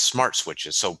smart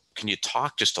switches. So can you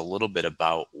talk just a little bit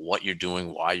about what you're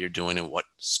doing, why you're doing it, what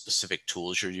specific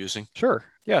tools you're using? Sure.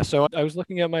 Yeah. So I was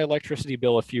looking at my electricity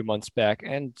bill a few months back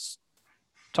and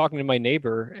talking to my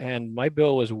neighbor, and my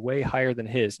bill was way higher than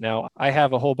his. Now, I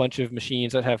have a whole bunch of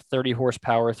machines that have 30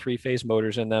 horsepower, three-phase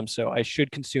motors in them, so I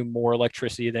should consume more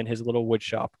electricity than his little wood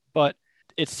shop. But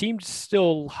it seemed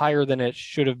still higher than it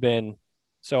should have been.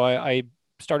 So I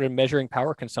started measuring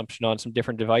power consumption on some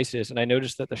different devices, and I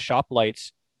noticed that the shop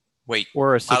lights Wait,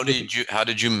 were a how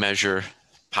did you measure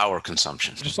power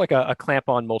consumption? just like a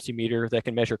clamp-on multimeter that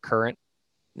can measure current.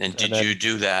 And did you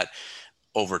do that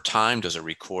over time? Does it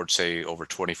record, say, over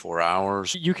 24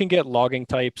 hours? You can get logging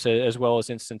types as well as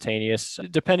instantaneous.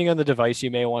 Depending on the device,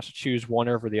 you may want to choose one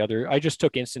over the other. I just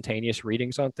took instantaneous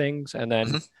readings on things and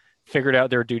then figured out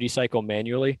their duty cycle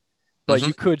manually. But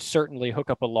you could certainly hook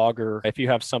up a logger if you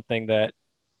have something that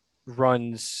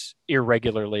runs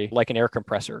irregularly, like an air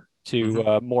compressor,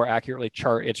 to more accurately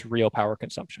chart its real power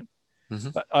consumption.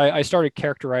 But I started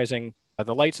characterizing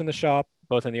the lights in the shop,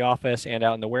 both in the office and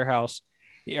out in the warehouse,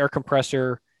 the air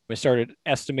compressor. We started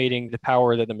estimating the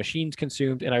power that the machines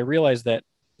consumed. And I realized that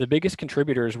the biggest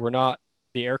contributors were not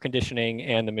the air conditioning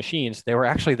and the machines. They were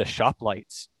actually the shop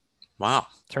lights. Wow.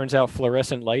 Turns out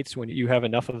fluorescent lights, when you have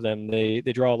enough of them, they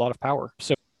draw a lot of power.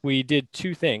 So we did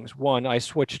two things. One, I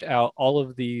switched out all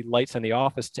of the lights in the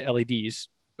office to LEDs,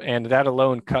 and that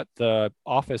alone cut the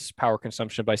office power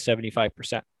consumption by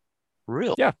 75%.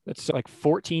 Really? Yeah, it's like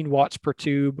 14 watts per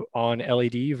tube on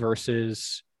LED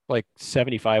versus like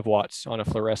 75 watts on a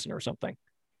fluorescent or something.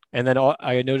 And then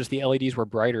I noticed the LEDs were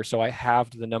brighter, so I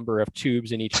halved the number of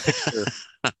tubes in each fixture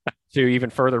to even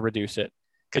further reduce it.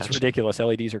 Gotcha. It's ridiculous.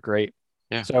 LEDs are great.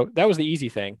 Yeah. So that was the easy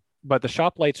thing. But the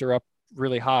shop lights are up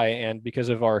really high, and because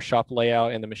of our shop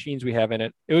layout and the machines we have in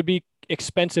it, it would be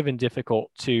expensive and difficult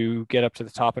to get up to the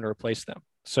top and replace them.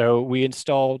 So we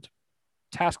installed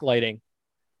task lighting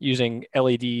using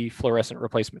LED fluorescent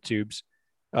replacement tubes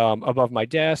above my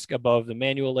desk, above the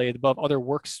manual lathe, above other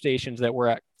workstations that we're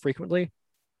at frequently.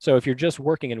 So if you're just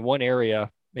working in one area,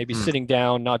 maybe sitting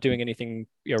down, not doing anything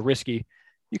risky,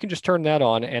 you can just turn that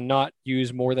on and not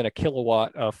use more than a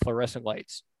kilowatt of fluorescent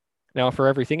lights. Now, for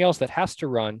everything else that has to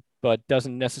run, but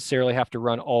doesn't necessarily have to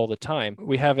run all the time,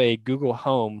 we have a Google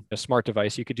Home, a smart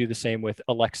device. You could do the same with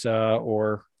Alexa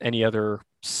or any other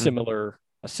similar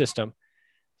system.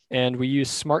 And we use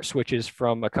smart switches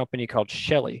from a company called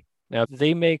Shelly. Now,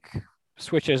 they make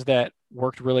switches that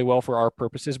worked really well for our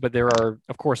purposes, but there are,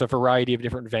 of course, a variety of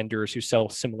different vendors who sell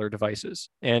similar devices.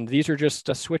 And these are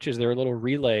just switches. They're a little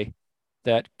relay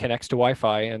that connects to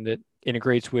Wi-Fi and that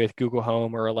integrates with Google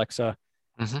Home or Alexa.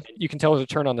 You can tell it to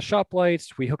turn on the shop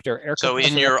lights. We hooked our air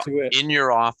compressor up to it. In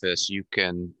your office, you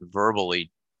can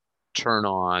verbally turn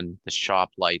on the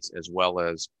shop lights as well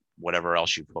as whatever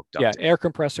else you've hooked up. Yeah, air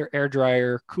compressor, air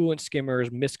dryer, coolant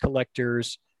skimmers, mist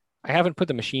collectors. I haven't put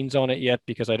the machines on it yet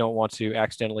because I don't want to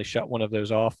accidentally shut one of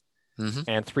those off.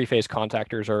 And three-phase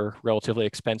contactors are relatively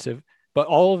expensive. But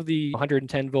all of the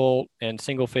 110 volt and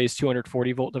single phase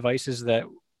 240 volt devices that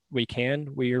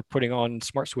we are putting on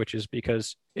smart switches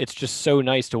because it's just so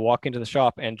nice to walk into the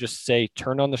shop and just say,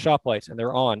 turn on the shop lights, and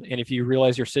they're on. And if you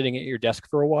realize you're sitting at your desk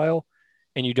for a while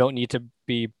and you don't need to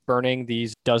be burning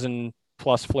these dozen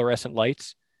plus fluorescent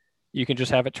lights, you can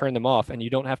just have it turn them off, and you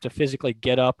don't have to physically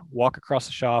get up, walk across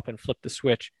the shop and flip the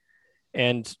switch.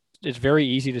 And it's very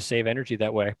easy to save energy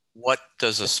that way. What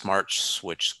does a smart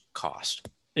switch cost?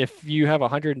 If you have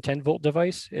a 110 volt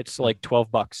device, it's like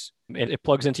 $12. It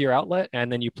plugs into your outlet,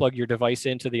 and then you plug your device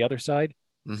into the other side,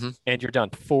 and you're done.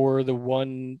 For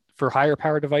higher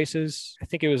power devices, I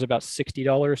think it was about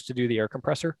 $60 to do the air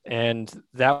compressor. And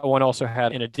that one also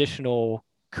had an additional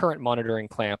current monitoring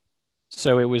clamp.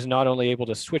 So it was not only able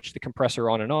to switch the compressor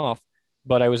on and off,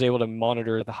 but I was able to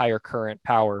monitor the higher current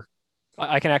power.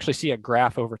 I can actually see a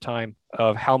graph over time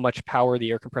of how much power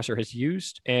the air compressor has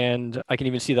used. And I can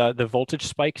even see the voltage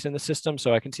spikes in the system.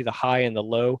 So I can see the high and the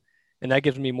low. And that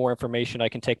gives me more information I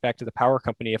can take back to the power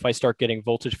company if I start getting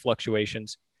voltage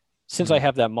fluctuations. Since I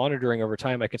have that monitoring over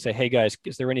time, I can say, hey guys,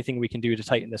 is there anything we can do to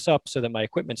tighten this up so that my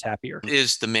equipment's happier?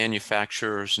 Is the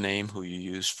manufacturer's name who you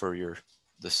use for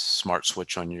the smart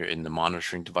switch in the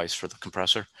monitoring device for the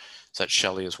compressor? Is that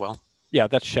Shelly as well? Yeah,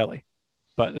 that's Shelly.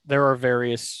 But there are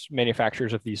various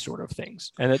manufacturers of these sort of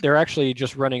things. And they're actually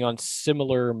just running on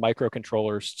similar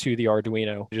microcontrollers to the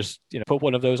Arduino. Just put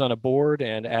one of those on a board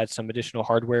and add some additional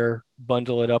hardware,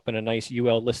 bundle it up in a nice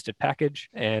UL listed package,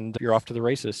 and you're off to the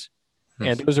races.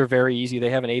 And those are very easy.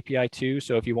 They have an API too.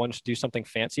 So if you want to do something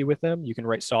fancy with them, you can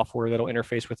write software that'll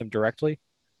interface with them directly.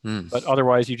 But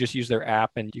otherwise, you just use their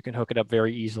app and you can hook it up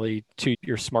very easily to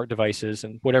your smart devices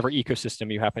and whatever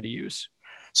ecosystem you happen to use.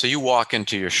 So you walk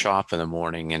into your shop in the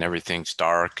morning and everything's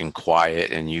dark and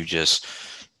quiet and you just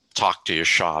talk to your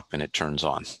shop and it turns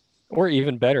on. Or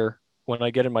even better, when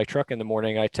I get in my truck in the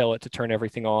morning, I tell it to turn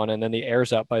everything on and then the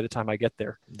air's out by the time I get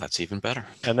there. That's even better.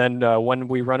 And then when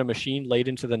we run a machine late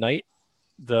into the night,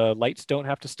 the lights don't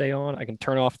have to stay on. I can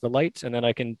turn off the lights and then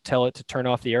I can tell it to turn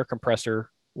off the air compressor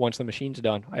once the machine's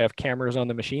done. I have cameras on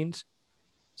the machines,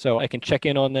 so I can check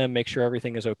in on them, make sure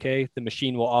everything is okay. The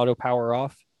machine will auto power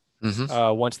off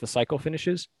once the cycle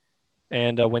finishes.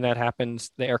 And when that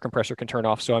happens, the air compressor can turn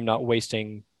off, so I'm not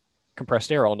wasting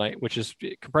compressed air all night, which is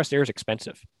compressed air is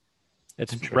expensive.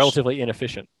 It's relatively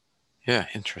inefficient. Yeah,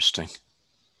 interesting.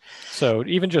 So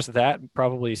even just that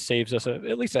probably saves us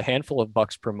at least a handful of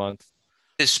bucks per month.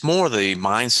 It's more the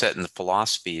mindset and the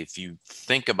philosophy. If you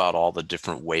think about all the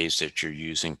different ways that you're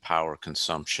using power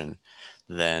consumption,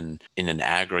 then in an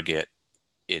aggregate,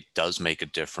 it does make a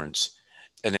difference.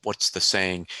 And what's the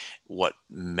saying? What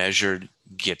measured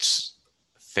gets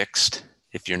fixed.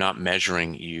 If you're not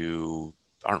measuring, you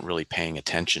aren't really paying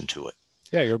attention to it.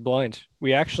 Yeah, you're blind.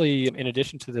 We actually, in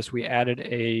addition to this, we added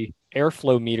a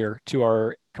airflow meter to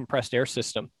our compressed air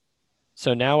system.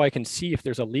 So now I can see if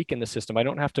there's a leak in the system. I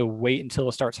don't have to wait until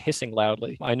it starts hissing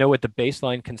loudly. I know what the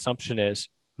baseline consumption is.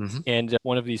 And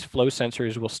one of these flow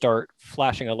sensors will start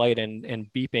flashing a light and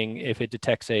beeping if it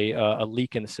detects a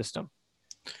leak in the system.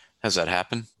 Has that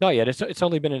happened? Not yet. It's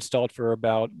only been installed for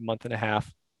about a month and a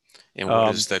half. And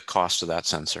what is the cost of that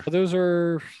sensor? Those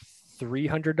are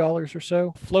 $300 or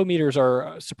so. Flow meters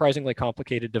are surprisingly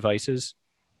complicated devices.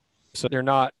 So they're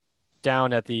not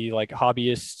down at the like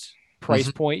hobbyist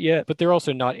price point yet, but they're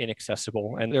also not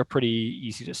inaccessible and they're pretty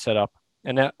easy to set up.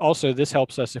 And that also, this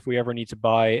helps us if we ever need to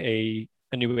buy a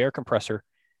new air compressor.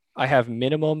 I have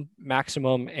minimum,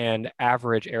 maximum, and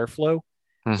average airflow,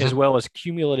 as well as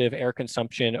cumulative air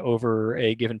consumption over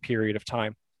a given period of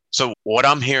time. So what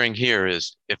I'm hearing here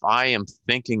is if I am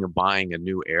thinking of buying a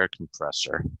new air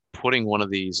compressor, putting one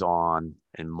of these on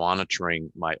and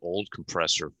monitoring my old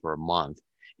compressor for a month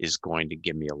is going to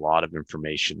give me a lot of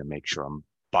information to make sure I'm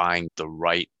buying the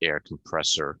right air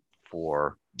compressor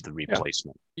for the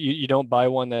replacement. Yeah. You don't buy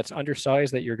one that's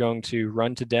undersized that you're going to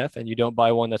run to death, and you don't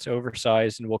buy one that's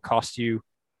oversized and will cost you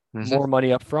more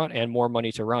money up front and more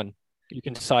money to run. You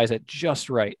can size it just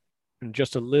right and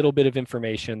just a little bit of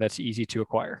information that's easy to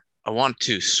acquire. I want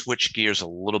to switch gears a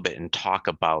little bit and talk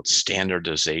about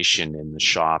standardization in the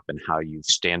shop and how you've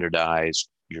standardized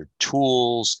your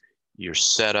tools, your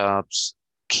setups,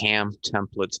 CAM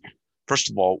templates.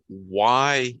 First of all,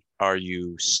 why are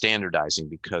you standardizing?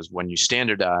 Because when you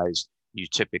standardize, you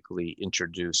typically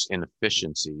introduce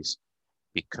inefficiencies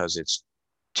because it's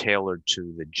tailored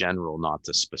to the general, not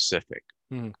the specific.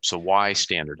 So why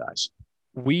standardize?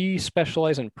 We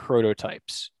specialize in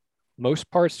prototypes. Most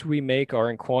parts we make are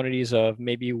in quantities of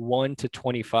maybe 1 to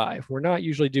 25. We're not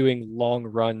usually doing long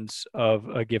runs of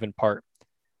a given part.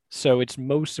 So it's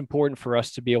most important for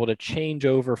us to be able to change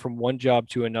over from one job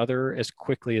to another as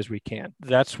quickly as we can.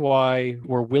 That's why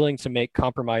we're willing to make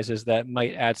compromises that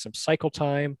might add some cycle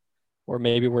time, or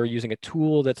maybe we're using a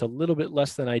tool that's a little bit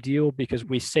less than ideal because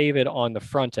we save it on the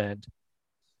front end.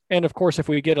 And of course, if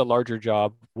we get a larger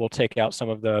job, we'll take out some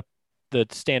of the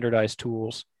standardized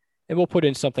tools and we'll put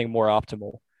in something more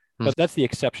optimal. But that's the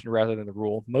exception rather than the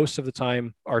rule. Most of the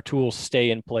time, our tools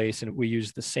stay in place and we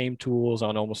use the same tools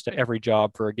on almost every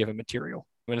job for a given material.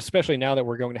 And especially now that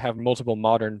we're going to have multiple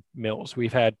modern mills.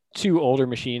 We've had 2 older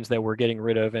machines that we're getting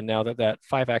rid of. And now that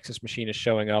 5-axis machine is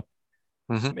showing up,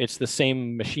 it's the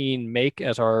same machine make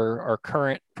as our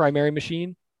current primary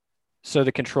machine. So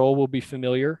the control will be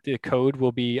familiar. The code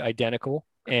will be identical.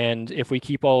 And if we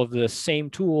keep all of the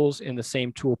same tools in the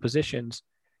same tool positions,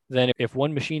 then if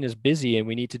one machine is busy and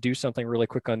we need to do something really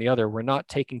quick on the other, we're not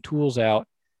taking tools out,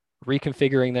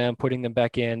 reconfiguring them, putting them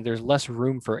back in. There's less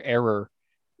room for error.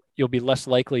 You'll be less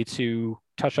likely to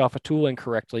touch off a tool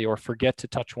incorrectly or forget to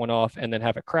touch one off and then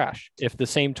have it crash. If the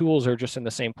same tools are just in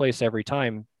the same place every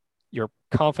time, you're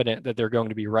confident that they're going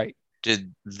to be right.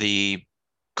 Did the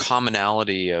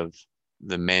commonality of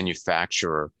the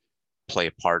manufacturer play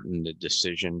a part in the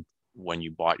decision when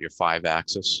you bought your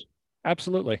 5-axis?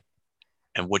 Absolutely.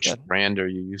 And which brand are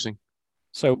you using?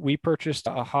 So we purchased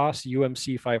a Haas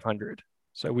UMC 500.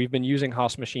 So we've been using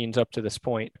Haas machines up to this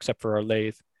point, except for our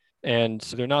lathe. And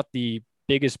so they're not the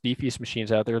biggest, beefiest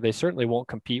machines out there. They certainly won't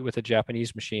compete with a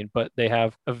Japanese machine, but they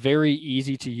have a very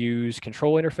easy to use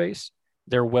control interface.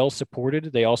 They're well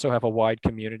supported. They also have a wide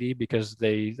community because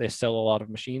they sell a lot of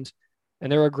machines.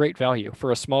 And they're a great value.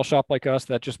 For a small shop like us,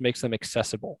 that just makes them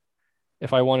accessible.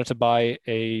 If I wanted to buy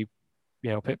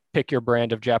pick your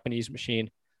brand of Japanese machine,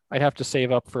 I'd have to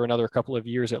save up for another couple of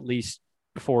years at least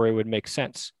before it would make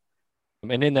sense.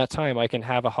 And in that time, I can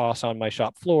have a Haas on my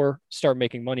shop floor, start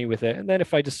making money with it. And then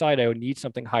if I decide I would need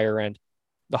something higher end,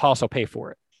 the Haas will pay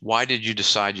for it. Why did you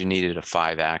decide you needed a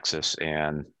 5-axis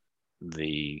and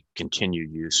the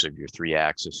continued use of your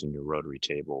 3-axis and your rotary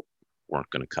table weren't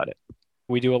going to cut it?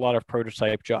 We do a lot of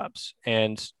prototype jobs,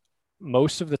 and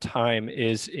most of the time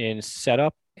is in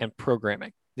setup and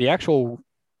programming. The actual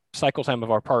cycle time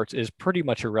of our parts is pretty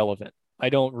much irrelevant. I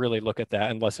don't really look at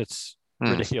that unless it's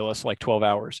ridiculous, like 12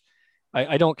 hours.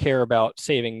 I don't care about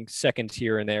saving seconds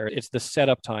here and there. It's the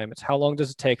setup time. It's how long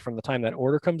does it take from the time that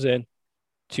order comes in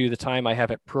to the time I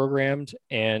have it programmed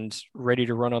and ready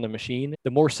to run on the machine.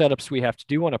 The more setups we have to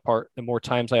do on a part, the more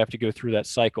times I have to go through that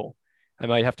cycle. I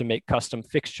might have to make custom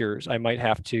fixtures. I might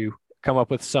have to come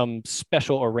up with some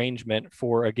special arrangement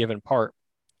for a given part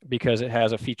because it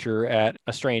has a feature at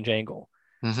a strange angle.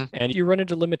 Mm-hmm. And you run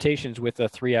into limitations with a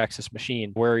 3-axis machine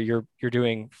where you're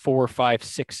doing 4, 5,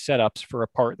 6 setups for a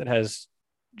part that has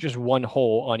just one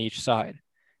hole on each side.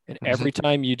 And every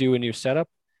time you do a new setup,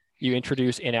 you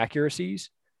introduce inaccuracies.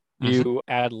 You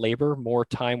add labor, more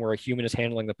time where a human is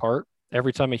handling the part.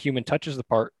 Every time a human touches the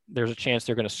part, there's a chance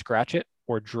they're going to scratch it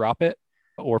or drop it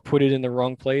or put it in the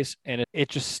wrong place. And it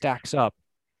just stacks up.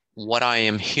 What I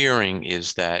am hearing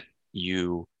is that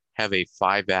you have a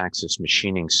 5-axis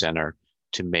machining center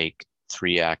to make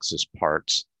 3-axis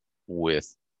parts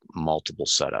with multiple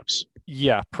setups.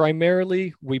 Yeah,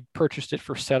 primarily we purchased it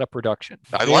for setup reduction.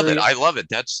 I love it.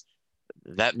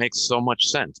 That makes so much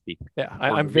sense. Yeah,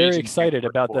 I'm very excited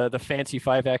about the fancy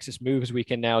 5-axis moves we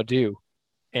can now do.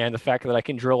 And the fact that I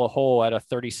can drill a hole at a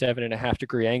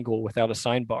 37.5-degree angle without a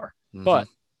sign bar. But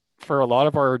for a lot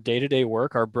of our day-to-day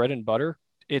work, our bread and butter,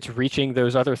 it's reaching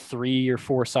those other 3 or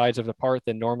 4 sides of the part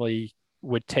that normally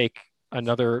would take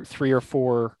another 3 or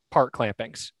 4 part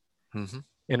clampings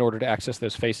in order to access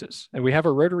those faces. And we have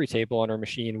a rotary table on our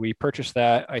machine. We purchased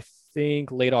that, I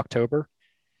think, late October.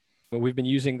 We've been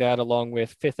using that along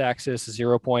with 5th-axis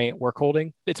 0-point work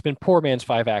holding. It's been poor man's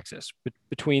 5-axis.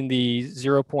 Between the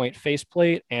 0-point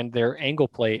faceplate and their angle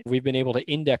plate, we've been able to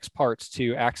index parts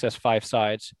to access 5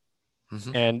 sides.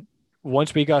 And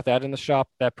once we got that in the shop,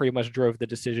 that pretty much drove the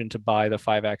decision to buy the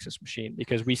 5-axis machine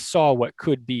because we saw what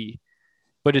could be,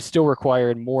 but it still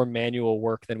required more manual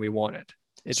work than we wanted.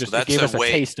 It gave us a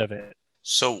taste of it.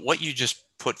 So what you just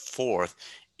put forth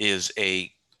is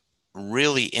a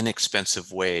really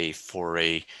inexpensive way for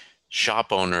a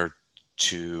shop owner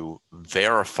to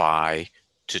verify,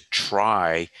 to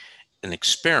try an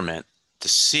experiment to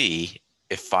see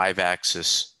if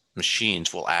 5-axis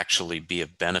machines will actually be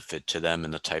of benefit to them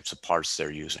in the types of parts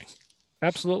they're using.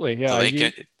 Absolutely. Yeah.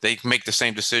 So they can make the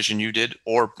same decision you did,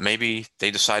 or maybe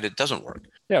they decide it doesn't work.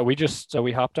 Yeah, we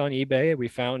hopped on eBay. We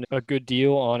found a good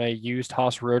deal on a used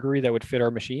Haas rotary that would fit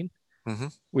our machine.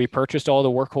 We purchased all the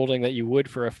work holding that you would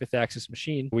for a 5th-axis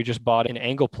machine. We just bought an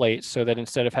angle plate so that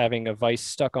instead of having a vise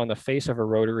stuck on the face of a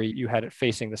rotary, you had it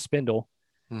facing the spindle.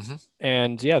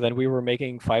 And yeah, then we were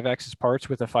making 5-axis parts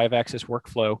with a 5-axis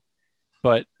workflow.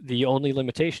 But the only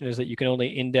limitation is that you can only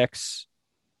index,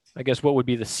 I guess, what would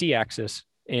be the C-axis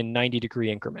in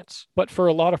 90-degree increments. But for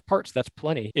a lot of parts, that's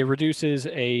plenty. It reduces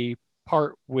a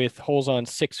part with holes on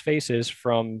 6 faces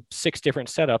from 6 different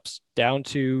setups down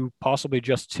to possibly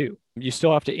just 2. You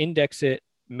still have to index it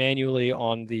manually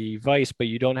on the vise, but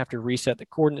you don't have to reset the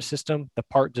coordinate system. The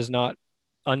part does not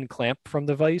unclamp from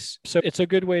the vise. So it's a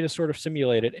good way to sort of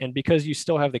simulate it. And because you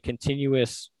still have the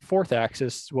continuous 4th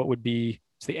axis, what would be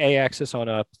the A axis on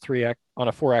a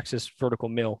 4-axis vertical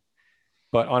mill,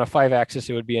 but on a 5-axis,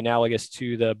 it would be analogous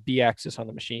to the B axis on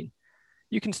the machine.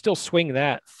 You can still swing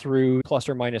that through plus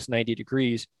or minus 90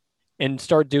 degrees and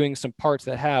start doing some parts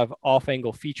that have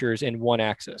off-angle features in 1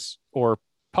 axis, or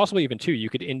possibly even 2. You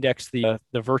could index the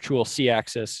virtual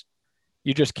C-axis.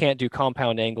 You just can't do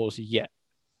compound angles yet.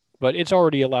 But it's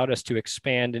already allowed us to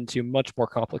expand into much more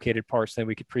complicated parts than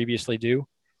we could previously do.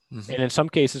 And in some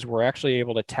cases, we're actually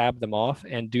able to tab them off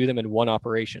and do them in 1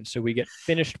 operation. So we get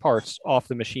finished parts off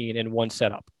the machine in 1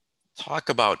 setup. Talk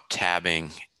about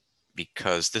tabbing,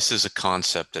 because this is a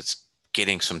concept that's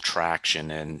getting some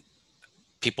traction and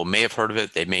people may have heard of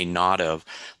it, they may not have,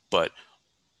 but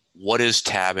what is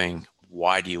tabbing?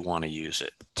 Why do you want to use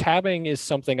it? Tabbing is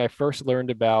something I first learned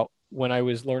about when I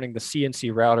was learning the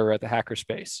CNC router at the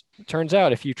hackerspace. It turns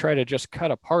out if you try to just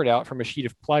cut a part out from a sheet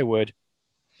of plywood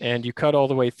and you cut all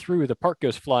the way through, the part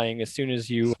goes flying as soon as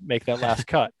you make that last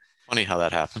cut. Funny how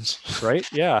that happens. Right?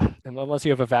 Yeah. And unless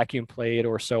you have a vacuum plate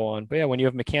or so on. But yeah, when you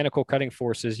have mechanical cutting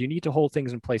forces, you need to hold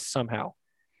things in place somehow.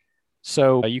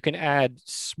 So you can add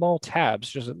small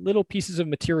tabs, just little pieces of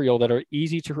material that are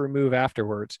easy to remove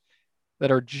afterwards,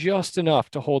 that are just enough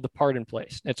to hold the part in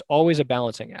place. It's always a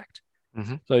balancing act.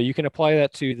 Mm-hmm. So you can apply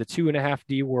that to the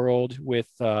 2.5D world with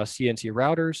CNC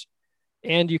routers,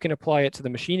 and you can apply it to the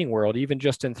machining world, even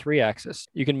just in 3-axis.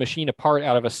 You can machine a part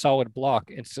out of a solid block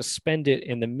and suspend it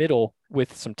in the middle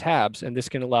with some tabs, and this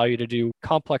can allow you to do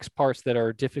complex parts that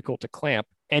are difficult to clamp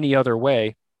any other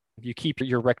way. You keep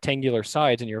your rectangular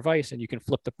sides in your vise, and you can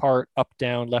flip the part up,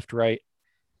 down, left, right,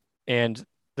 and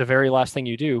the very last thing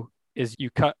you do is you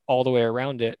cut all the way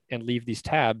around it and leave these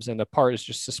tabs, and the part is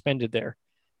just suspended there.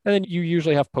 And then you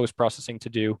usually have post-processing to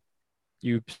do.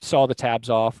 You saw the tabs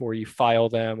off, or you file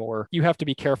them, or you have to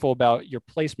be careful about your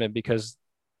placement because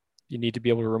you need to be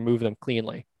able to remove them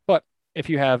cleanly. But if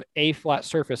you have a flat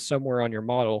surface somewhere on your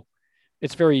model,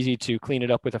 it's very easy to clean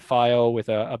it up with a file, with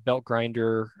a belt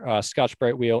grinder,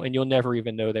 Scotch-Brite wheel, and you'll never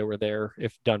even know they were there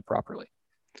if done properly.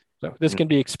 So this can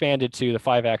be expanded to the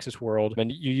 5-axis world,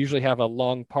 and you usually have a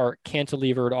long part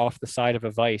cantilevered off the side of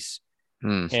a vise,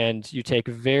 and you take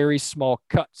very small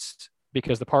cuts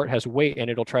because the part has weight and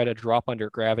it'll try to drop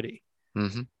under gravity.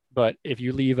 Mm-hmm. But if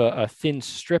you leave a thin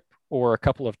strip or a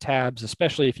couple of tabs,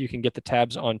 especially if you can get the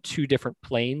tabs on 2 different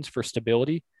planes for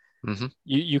stability,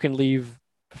 you can leave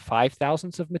 5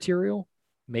 thousandths of material,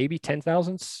 maybe 10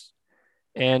 thousandths,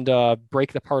 and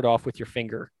break the part off with your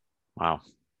finger. Wow.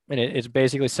 And it's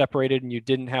basically separated, and you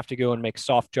didn't have to go and make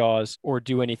soft jaws or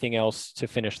do anything else to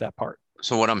finish that part.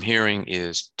 So what I'm hearing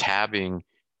is tabbing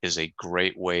is a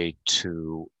great way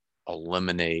to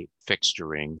eliminate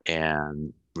fixturing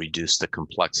and reduce the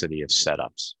complexity of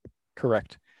setups.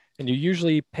 Correct. And you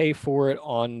usually pay for it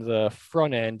on the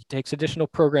front end. It takes additional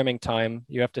programming time.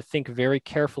 You have to think very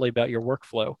carefully about your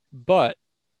workflow, but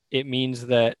it means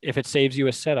that if it saves you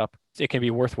a setup, it can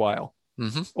be worthwhile.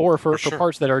 Mm-hmm. Or for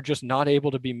parts that are just not able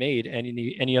to be made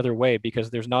any other way because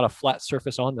there's not a flat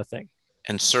surface on the thing.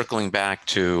 And circling back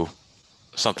to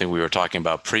something we were talking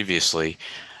about previously,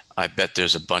 I bet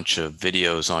there's a bunch of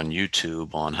videos on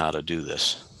YouTube on how to do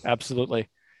this. Absolutely.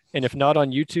 And if not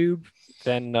on YouTube,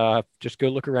 then just go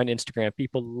look around Instagram.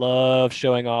 People love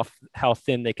showing off how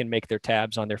thin they can make their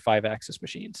tabs on their 5-axis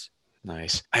machines.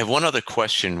 Nice. I have one other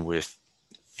question with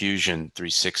Fusion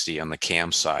 360 on the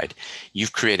CAM side.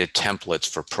 You've created templates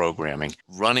for programming.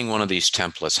 Running one of these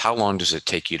templates, how long does it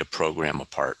take you to program a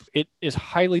part? It is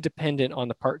highly dependent on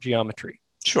the part geometry.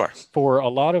 Sure. For a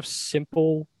lot of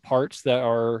simple parts that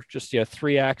are just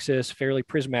 3-axis, fairly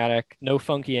prismatic, no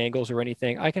funky angles or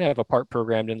anything, I can have a part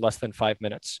programmed in less than 5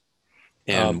 minutes.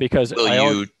 And because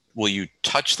will you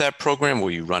touch that program, or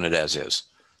will you run it as is?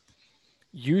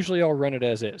 Usually I'll run it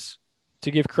as is. To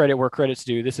give credit where credit's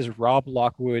due, this is Rob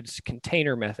Lockwood's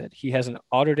container method. He has an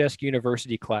Autodesk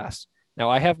University class. Now,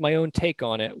 I have my own take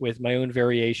on it with my own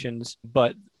variations,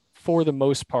 but for the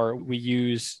most part, we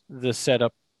use the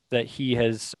setup that he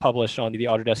has published on the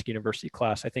Autodesk University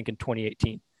class, I think in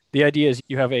 2018. The idea is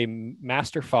you have a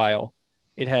master file.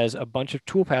 It has a bunch of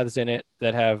toolpaths in it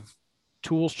that have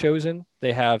tools chosen.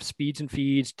 They have speeds and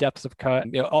feeds, depths of cut,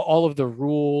 all of the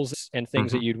rules and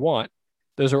things that you'd want.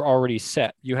 Those are already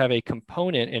set. You have a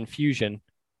component in Fusion.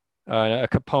 A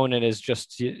component is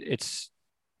just, it's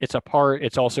a part.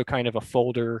 It's also kind of a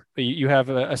folder. You have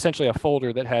essentially a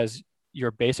folder that has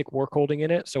your basic work holding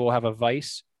in it. So we'll have a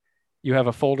vise. You have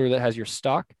a folder that has your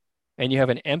stock, and you have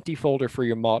an empty folder for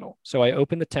your model. So I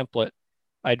open the template,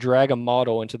 I drag a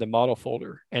model into the model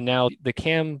folder, and now the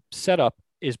CAM setup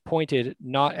is pointed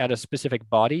not at a specific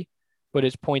body, but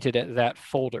it's pointed at that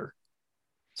folder.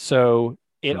 So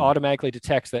it automatically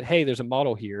detects that, hey, there's a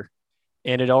model here,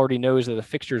 and it already knows that the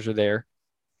fixtures are there.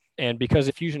 And because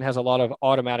Fusion has a lot of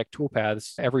automatic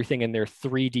toolpaths, everything in their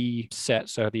 3D set,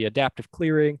 so the adaptive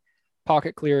clearing,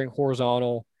 pocket clearing,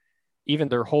 horizontal, even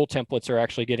their hole templates are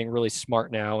actually getting really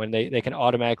smart now, and they can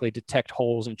automatically detect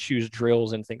holes and choose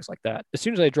drills and things like that. As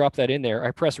soon as I drop that in there, I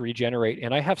press regenerate,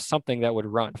 and I have something that would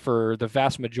run for the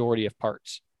vast majority of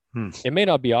parts. It may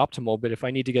not be optimal, but if I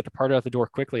need to get the part out the door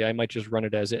quickly, I might just run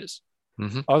it as is.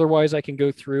 Otherwise, I can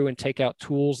go through and take out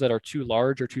tools that are too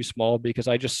large or too small, because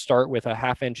I just start with a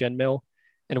 1/2-inch end mill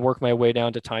and work my way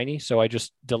down to tiny. So I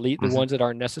just delete the ones that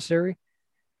aren't necessary,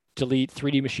 delete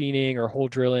 3D machining or hole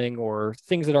drilling or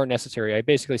things that aren't necessary. I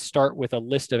basically start with a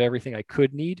list of everything I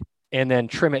could need and then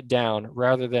trim it down,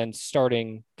 rather than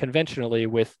starting conventionally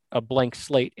with a blank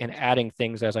slate and adding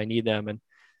things as I need them and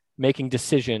making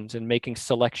decisions and making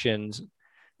selections.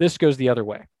 This goes the other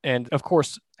way. And of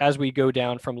course, as we go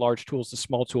down from large tools to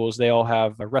small tools, they all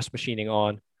have a rest machining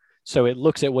on. So it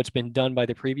looks at what's been done by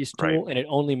the previous tool, and it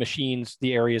only machines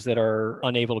the areas that are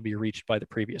unable to be reached by the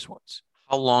previous ones.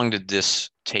 How long did this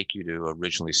take you to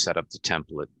originally set up the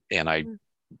template? And I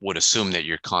would assume that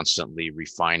you're constantly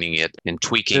refining it and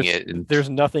tweaking it. And there's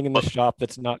nothing in the shop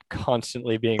that's not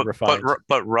constantly being refined.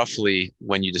 But roughly,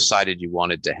 when you decided you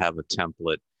wanted to have a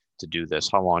template to do this,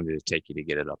 how long did it take you to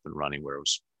get it up and running where it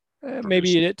was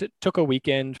maybe it took a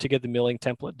weekend to get the milling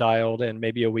template dialed and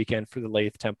maybe a weekend for the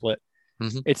lathe template.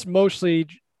 Mm-hmm. It's mostly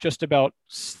just about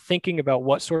thinking about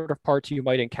what sort of parts you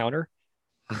might encounter,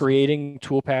 creating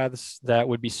tool paths that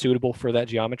would be suitable for that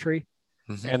geometry,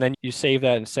 and then you save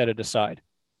that and set it aside.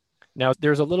 Now,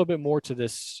 there's a little bit more to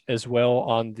this as well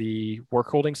on the work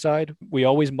holding side. We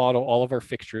always model all of our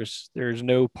fixtures. There's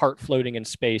no part floating in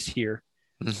space here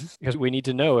because we need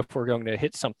to know if we're going to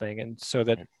hit something, and so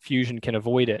that Fusion can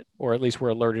avoid it, or at least we're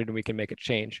alerted and we can make a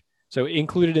change. So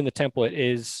included in the template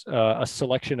is a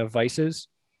selection of vices,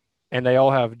 and they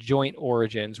all have joint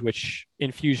origins, which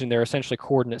in Fusion, they're essentially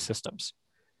coordinate systems.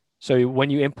 So when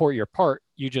you import your part,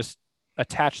 you just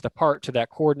attach the part to that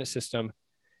coordinate system,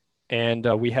 and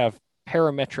we have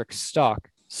parametric stock.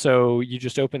 So you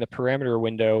just open the parameter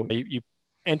window, you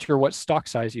enter what stock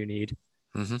size you need,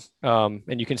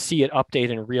 and you can see it update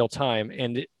in real time.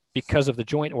 And because of the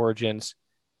joint origins,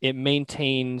 it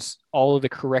maintains all of the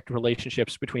correct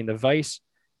relationships between the vise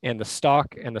and the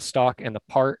stock and the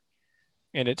part.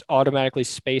 And it's automatically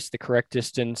spaced the correct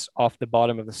distance off the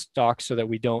bottom of the stock so that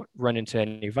we don't run into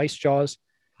any vise jaws.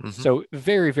 So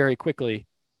very, very quickly,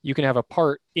 you can have a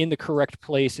part in the correct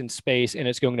place in space, and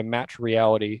it's going to match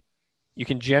reality. You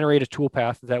can generate a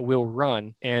toolpath that will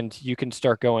run, and you can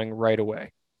start going right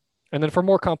away. And then for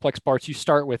more complex parts, you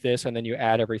start with this, and then you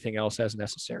add everything else as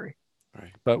necessary.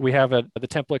 Right. But we have the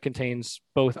template contains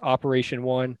both operation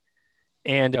one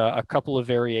and a couple of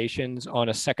variations on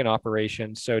a second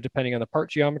operation. So depending on the part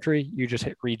geometry, you just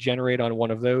hit regenerate on one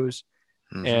of those.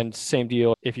 And same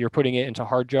deal, if you're putting it into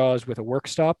hard jaws with a work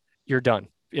stop, you're done.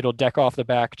 It'll deck off the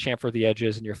back, chamfer the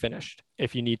edges, and you're finished.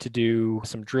 If you need to do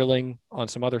some drilling on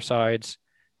some other sides,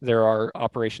 there are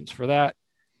operations for that,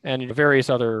 and various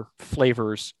other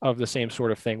flavors of the same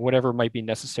sort of thing, whatever might be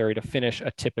necessary to finish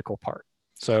a typical part.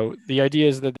 So the idea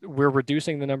is that we're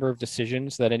reducing the number of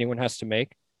decisions that anyone has to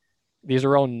make. These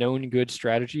are all known good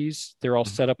strategies. They're all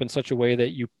set up in such a way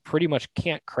that you pretty much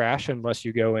can't crash unless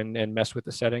you go and mess with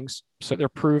the settings. So they're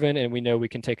proven, and we know we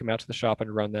can take them out to the shop and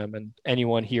run them, and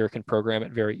anyone here can program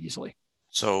it very easily.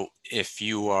 So if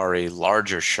you are a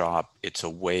larger shop, it's a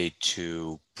way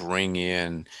to bring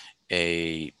in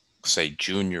a, say,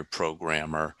 junior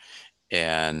programmer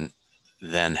and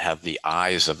then have the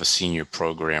eyes of a senior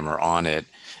programmer on it,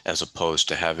 as opposed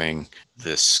to having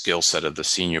this skill set of the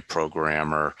senior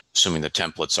programmer, assuming the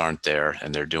templates aren't there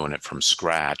and they're doing it from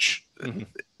scratch.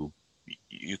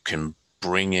 You can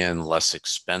bring in less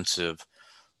expensive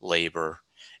labor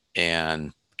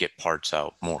and get parts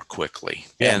out more quickly.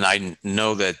 Yeah. And I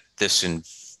know that this in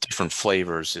different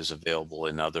flavors is available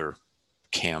in other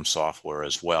CAM software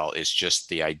as well. It's just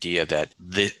the idea that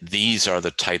these are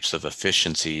the types of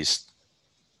efficiencies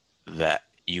that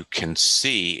you can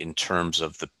see in terms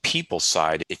of the people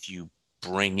side if you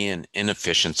bring in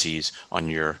inefficiencies on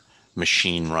your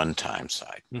machine runtime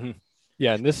side.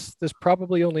 Yeah, and this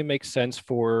probably only makes sense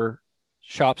for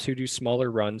shops who do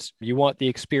smaller runs. You want the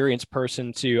experienced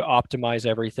person to optimize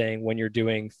everything when you're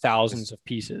doing thousands of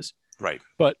pieces. Right.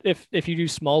 But if you do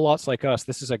small lots like us,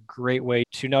 this is a great way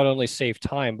to not only save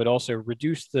time, but also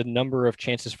reduce the number of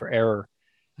chances for error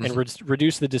and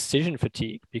reduce the decision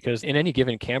fatigue, because in any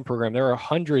given CAM program, there are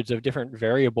hundreds of different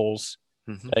variables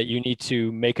that you need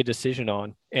to make a decision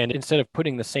on. And instead of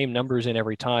putting the same numbers in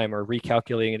every time or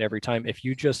recalculating it every time, if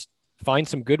you just find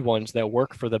some good ones that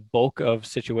work for the bulk of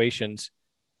situations,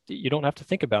 you don't have to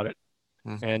think about it.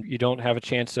 And you don't have a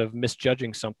chance of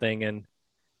misjudging something and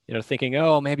thinking,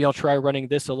 oh, maybe I'll try running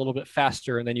this a little bit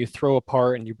faster. And then you throw a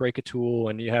part and you break a tool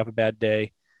and you have a bad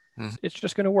day. It's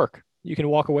just going to work. You can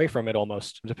walk away from it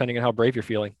almost, depending on how brave you're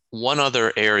feeling. One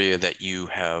other area that you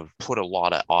have put a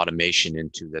lot of automation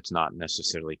into that's not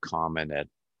necessarily common at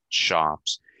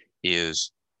shops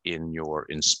is in your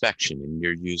inspection. And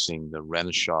you're using the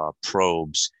Renishaw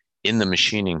probes in the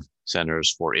machining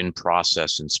centers for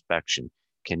in-process inspection.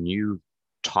 Can you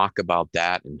talk about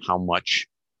that and how much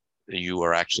you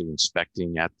are actually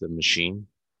inspecting at the machine?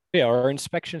 Yeah, our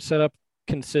inspection setup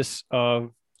consists of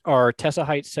our Tessa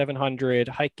Height 700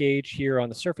 height gauge here on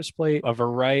the surface plate, a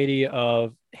variety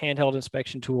of handheld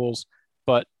inspection tools,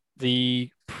 but the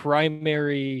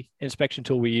primary inspection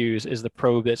tool we use is the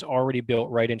probe that's already built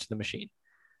right into the machine.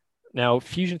 Now,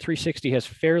 Fusion 360 has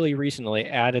fairly recently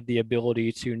added the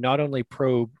ability to not only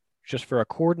probe just for a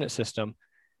coordinate system,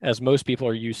 as most people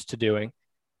are used to doing,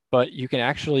 but you can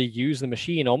actually use the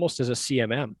machine almost as a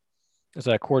CMM. It's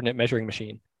a coordinate measuring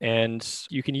machine. And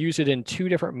you can use it in two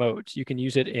different modes. You can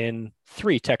use it in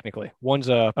three, technically. One's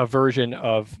a version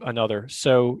of another.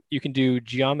 So you can do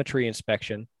geometry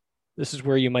inspection. This is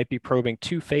where you might be probing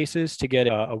two faces to get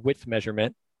a width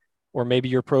measurement, or maybe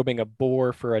you're probing a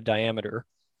bore for a diameter.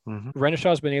 Mm-hmm.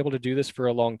 Renishaw's been able to do this for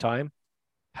a long time.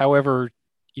 However,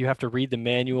 you have to read the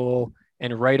manual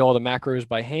and write all the macros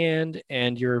by hand,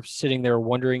 and you're sitting there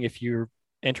wondering if you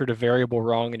entered a variable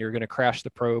wrong and you're going to crash the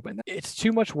probe. And it's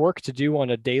too much work to do on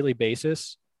a daily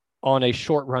basis on a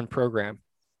short run program.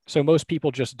 So most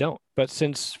people just don't. But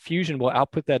since Fusion will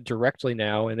output that directly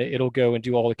now, and it'll go and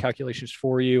do all the calculations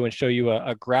for you and show you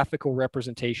a graphical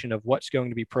representation of what's going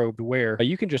to be probed where,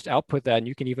 you can just output that, and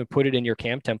you can even put it in your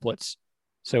CAM templates.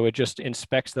 So it just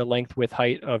inspects the length, width,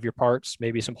 height of your parts,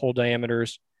 maybe some hole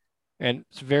diameters, and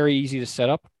it's very easy to set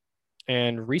up.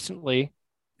 And recently,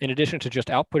 in addition to just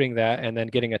outputting that and then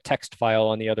getting a text file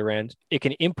on the other end, it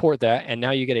can import that. And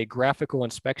now you get a graphical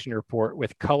inspection report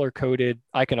with color-coded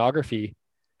iconography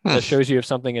that shows you if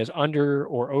something is under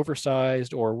or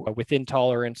oversized or within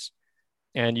tolerance.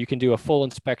 And you can do a full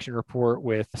inspection report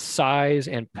with size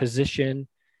and position.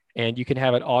 And you can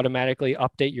have it automatically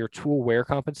update your tool wear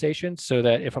compensation so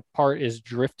that if a part is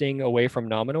drifting away from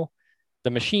nominal, the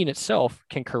machine itself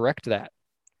can correct that.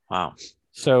 Wow.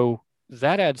 So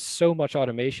that adds so much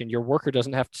automation. Your worker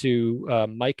doesn't have to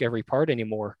mic every part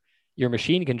anymore. Your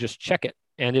machine can just check it,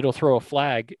 and it'll throw a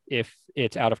flag if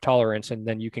it's out of tolerance, and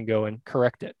then you can go and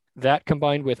correct it. That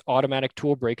combined with automatic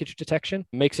tool breakage detection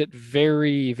makes it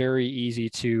very, very easy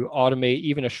to automate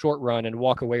even a short run and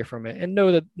walk away from it and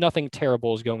know that nothing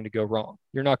terrible is going to go wrong.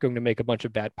 You're not going to make a bunch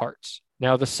of bad parts.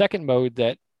 Now, the second mode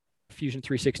that Fusion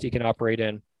 360 can operate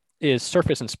in is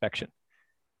surface inspection.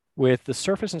 With the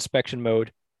surface inspection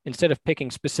mode, instead of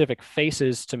picking specific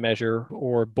faces to measure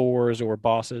or bores or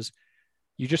bosses,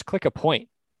 you just click a point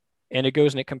and it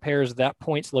goes and it compares that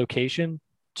point's location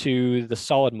to the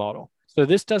solid model. So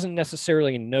this doesn't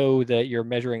necessarily know that you're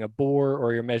measuring a bore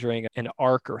or you're measuring an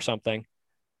arc or something,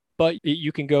 but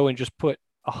you can go and just put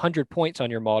 100 points on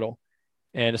your model.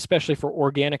 And especially for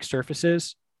organic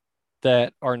surfaces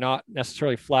that are not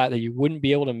necessarily flat, that you wouldn't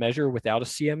be able to measure without a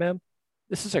CMM,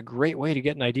 this is a great way to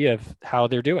get an idea of how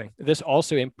they're doing. This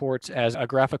also imports as a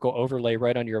graphical overlay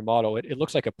right on your model. It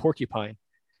looks like a porcupine,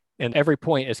 and every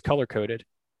point is color coded.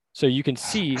 So you can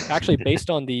see actually based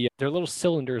on their little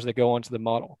cylinders that go onto the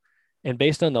model. And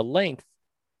based on the length,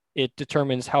 it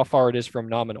determines how far it is from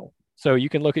nominal. So you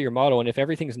can look at your model, and if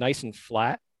everything's nice and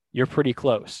flat, you're pretty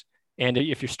close. And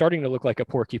if you're starting to look like a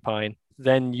porcupine,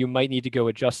 then you might need to go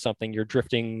adjust something. You're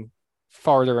drifting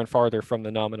farther and farther from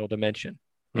the nominal dimension.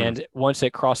 And once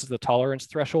it crosses the tolerance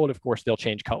threshold, of course, they'll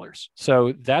change colors.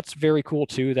 So that's very cool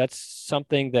too. That's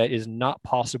something that is not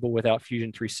possible without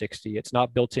Fusion 360. It's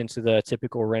not built into the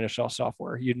typical Renishaw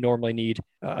software. You'd normally need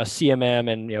a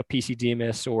CMM and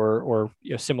PCDMIS or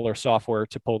similar software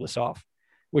to pull this off,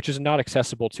 which is not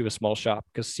accessible to a small shop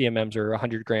because CMMs are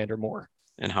 $100,000 or more.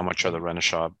 And how much are the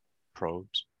Renishaw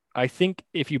probes? I think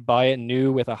if you buy it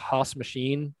new with a Haas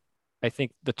machine, I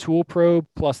think the tool probe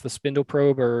plus the spindle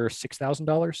probe are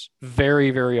 $6,000.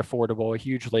 Very, very affordable, a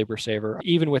huge labor saver.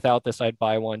 Even without this, I'd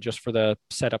buy one just for the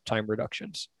setup time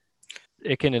reductions.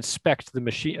 It can inspect the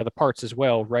machine, the parts as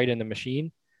well, right in the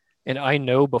machine. And I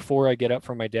know before I get up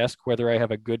from my desk whether I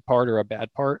have a good part or a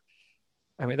bad part.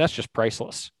 I mean, that's just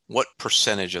priceless. What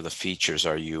percentage of the features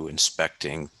are you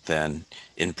inspecting then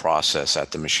in process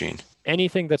at the machine?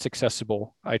 Anything that's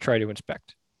accessible, I try to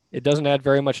inspect. It doesn't add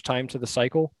very much time to the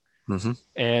cycle.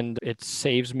 And it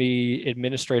saves me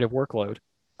administrative workload.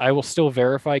 I will still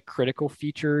verify critical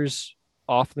features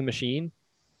off the machine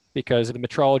because the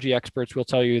metrology experts will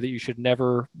tell you that you should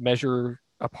never measure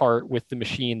a part with the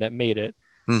machine that made it.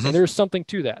 And there's something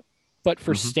to that. But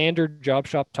for standard job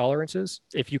shop tolerances,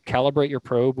 if you calibrate your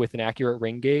probe with an accurate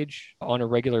ring gauge on a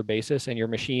regular basis and your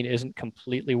machine isn't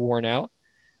completely worn out,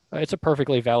 it's a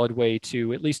perfectly valid way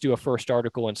to at least do a first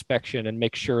article inspection and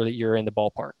make sure that you're in the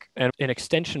ballpark. And an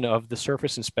extension of the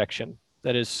surface inspection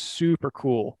that is super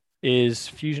cool is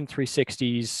Fusion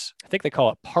 360's, I think they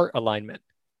call it part alignment.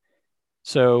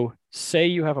 So say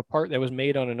you have a part that was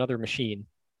made on another machine.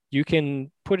 You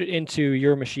can put it into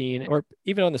your machine or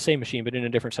even on the same machine, but in a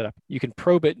different setup. You can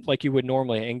probe it like you would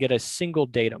normally and get a single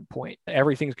datum point.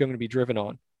 Everything's going to be driven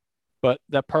on. But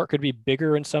that part could be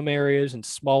bigger in some areas and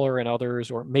smaller in others,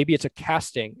 or maybe it's a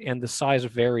casting and the size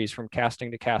varies from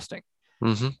casting to casting.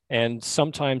 And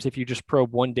sometimes if you just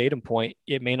probe one datum point,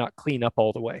 it may not clean up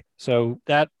all the way. So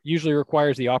that usually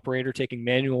requires the operator taking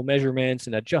manual measurements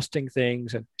and adjusting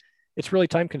things, and it's really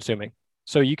time consuming.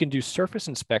 So you can do surface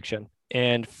inspection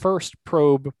and first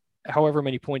probe however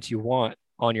many points you want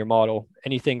on your model,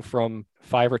 anything from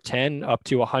 5 or 10 up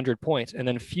to 100 points. And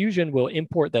then Fusion will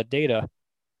import that data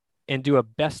and do a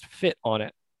best fit on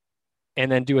it,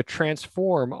 and then do a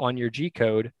transform on your G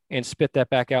code and spit that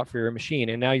back out for your machine.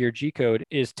 And now your G code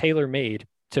is tailor-made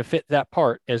to fit that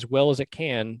part as well as it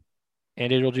can.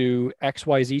 And it'll do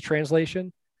XYZ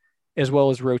translation as well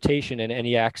as rotation in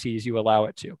any axes you allow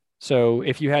it to. So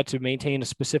if you had to maintain a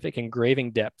specific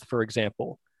engraving depth, for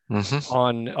example,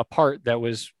 on a part that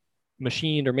was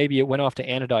machined, or maybe it went off to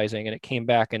anodizing and it came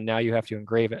back and now you have to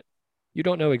engrave it, you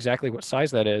don't know exactly what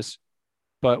size that is.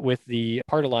 But with the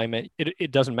part alignment,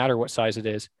 it doesn't matter what size it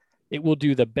is. It will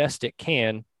do the best it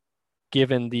can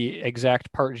given the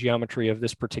exact part geometry of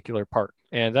this particular part.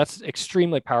 And that's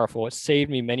extremely powerful. It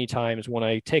saved me many times when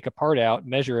I take a part out,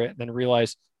 measure it, then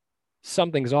realize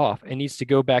something's off. It needs to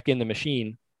go back in the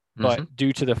machine. But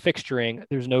due to the fixturing,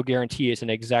 there's no guarantee it's in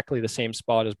exactly the same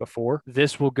spot as before.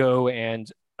 This will go and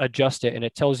adjust it, and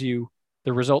it tells you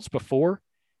the results before,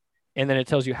 and then it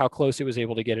tells you how close it was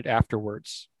able to get it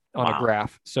afterwards on a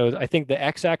graph. So I think the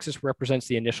x-axis represents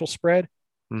the initial spread,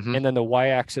 and then the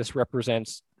y-axis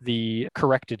represents the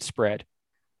corrected spread.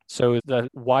 So the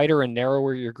wider and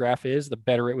narrower your graph is, the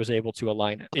better it was able to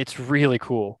align it. It's really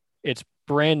cool. It's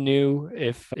brand new.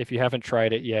 If you haven't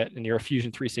tried it yet and you're a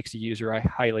Fusion 360 user, I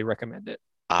highly recommend it.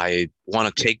 I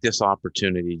want to take this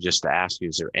opportunity just to ask you,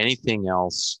 is there anything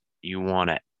else you want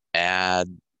to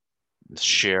add,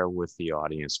 share with the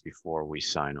audience before we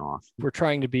sign off? We're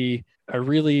trying to be a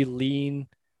really lean,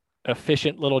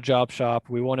 efficient little job shop.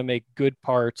 We want to make good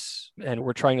parts, and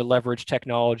we're trying to leverage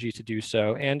technology to do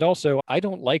so. And also, I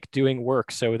don't like doing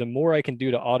work, so the more I can do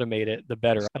to automate it, the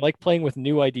better. I like playing with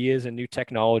new ideas and new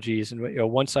technologies. And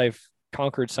once I've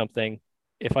conquered something,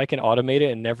 if I can automate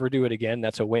it and never do it again,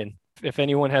 that's a win. If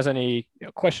anyone has any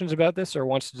questions about this or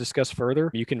wants to discuss further,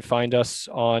 you can find us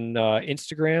on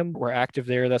Instagram. We're active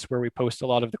there. That's where we post a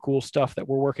lot of the cool stuff that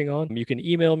we're working on. You can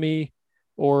email me,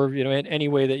 or in any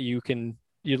way that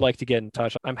you'd like to get in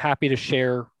touch. I'm happy to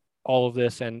share all of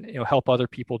this and help other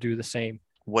people do the same.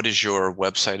 What is your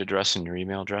website address and your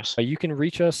email address? You can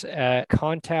reach us at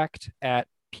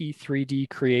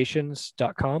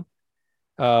contact@p3dcreations.com,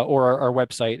 or our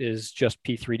website is just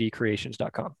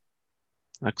p3dcreations.com.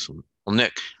 Excellent. Well,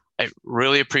 Nick, I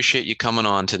really appreciate you coming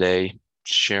on today,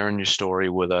 sharing your story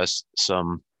with us.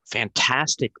 Some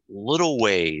fantastic little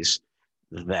ways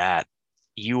that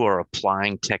you are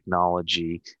applying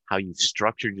technology, how you've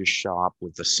structured your shop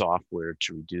with the software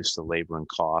to reduce the labor and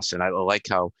costs. And I like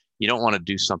how you don't want to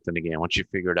do something again. Once you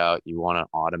figure it out, you want to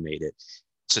automate it.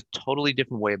 It's a totally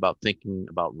different way about thinking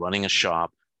about running a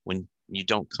shop when you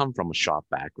don't come from a shop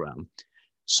background.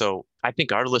 So I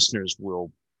think our listeners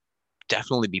will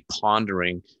definitely be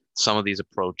pondering some of these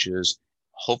approaches,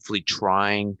 hopefully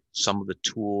trying some of the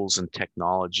tools and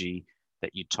technology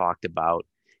that you talked about.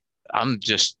 I'm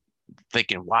just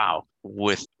thinking, wow,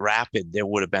 with Rapid, there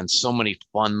would have been so many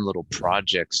fun little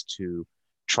projects to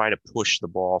try to push the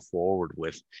ball forward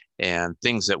with, and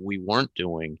things that we weren't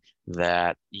doing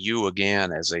that you,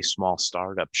 again, as a small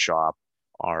startup shop,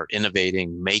 are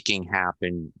innovating, making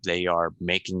happen. They are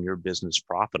making your business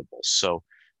profitable. So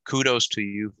kudos to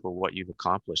you for what you've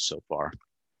accomplished so far.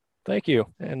 Thank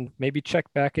you. And maybe check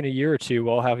back in a year or two.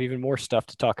 We'll have even more stuff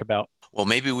to talk about. Well,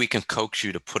 maybe we can coax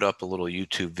you to put up a little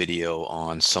YouTube video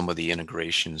on some of the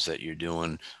integrations that you're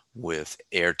doing with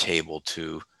Airtable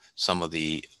to some of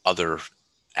the other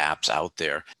apps out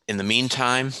there. In the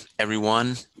meantime,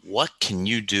 everyone, what can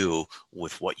you do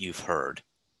with what you've heard?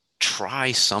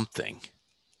 Try something.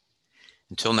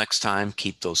 Until next time,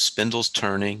 keep those spindles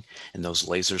turning and those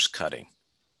lasers cutting.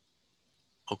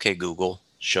 Okay, Google,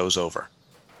 show's over.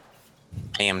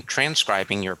 I am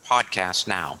transcribing your podcast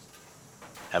now.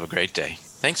 Have a great day.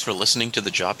 Thanks for listening to the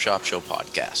Job Shop Show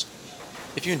podcast.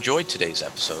 If you enjoyed today's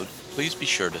episode, please be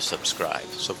sure to subscribe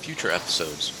so future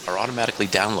episodes are automatically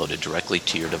downloaded directly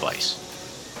to your device.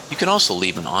 You can also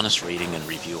leave an honest rating and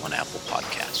review on Apple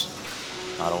Podcasts.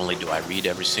 Not only do I read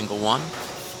every single one,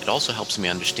 it also helps me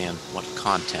understand what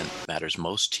content matters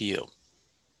most to you.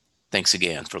 Thanks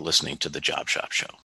again for listening to the Job Shop Show.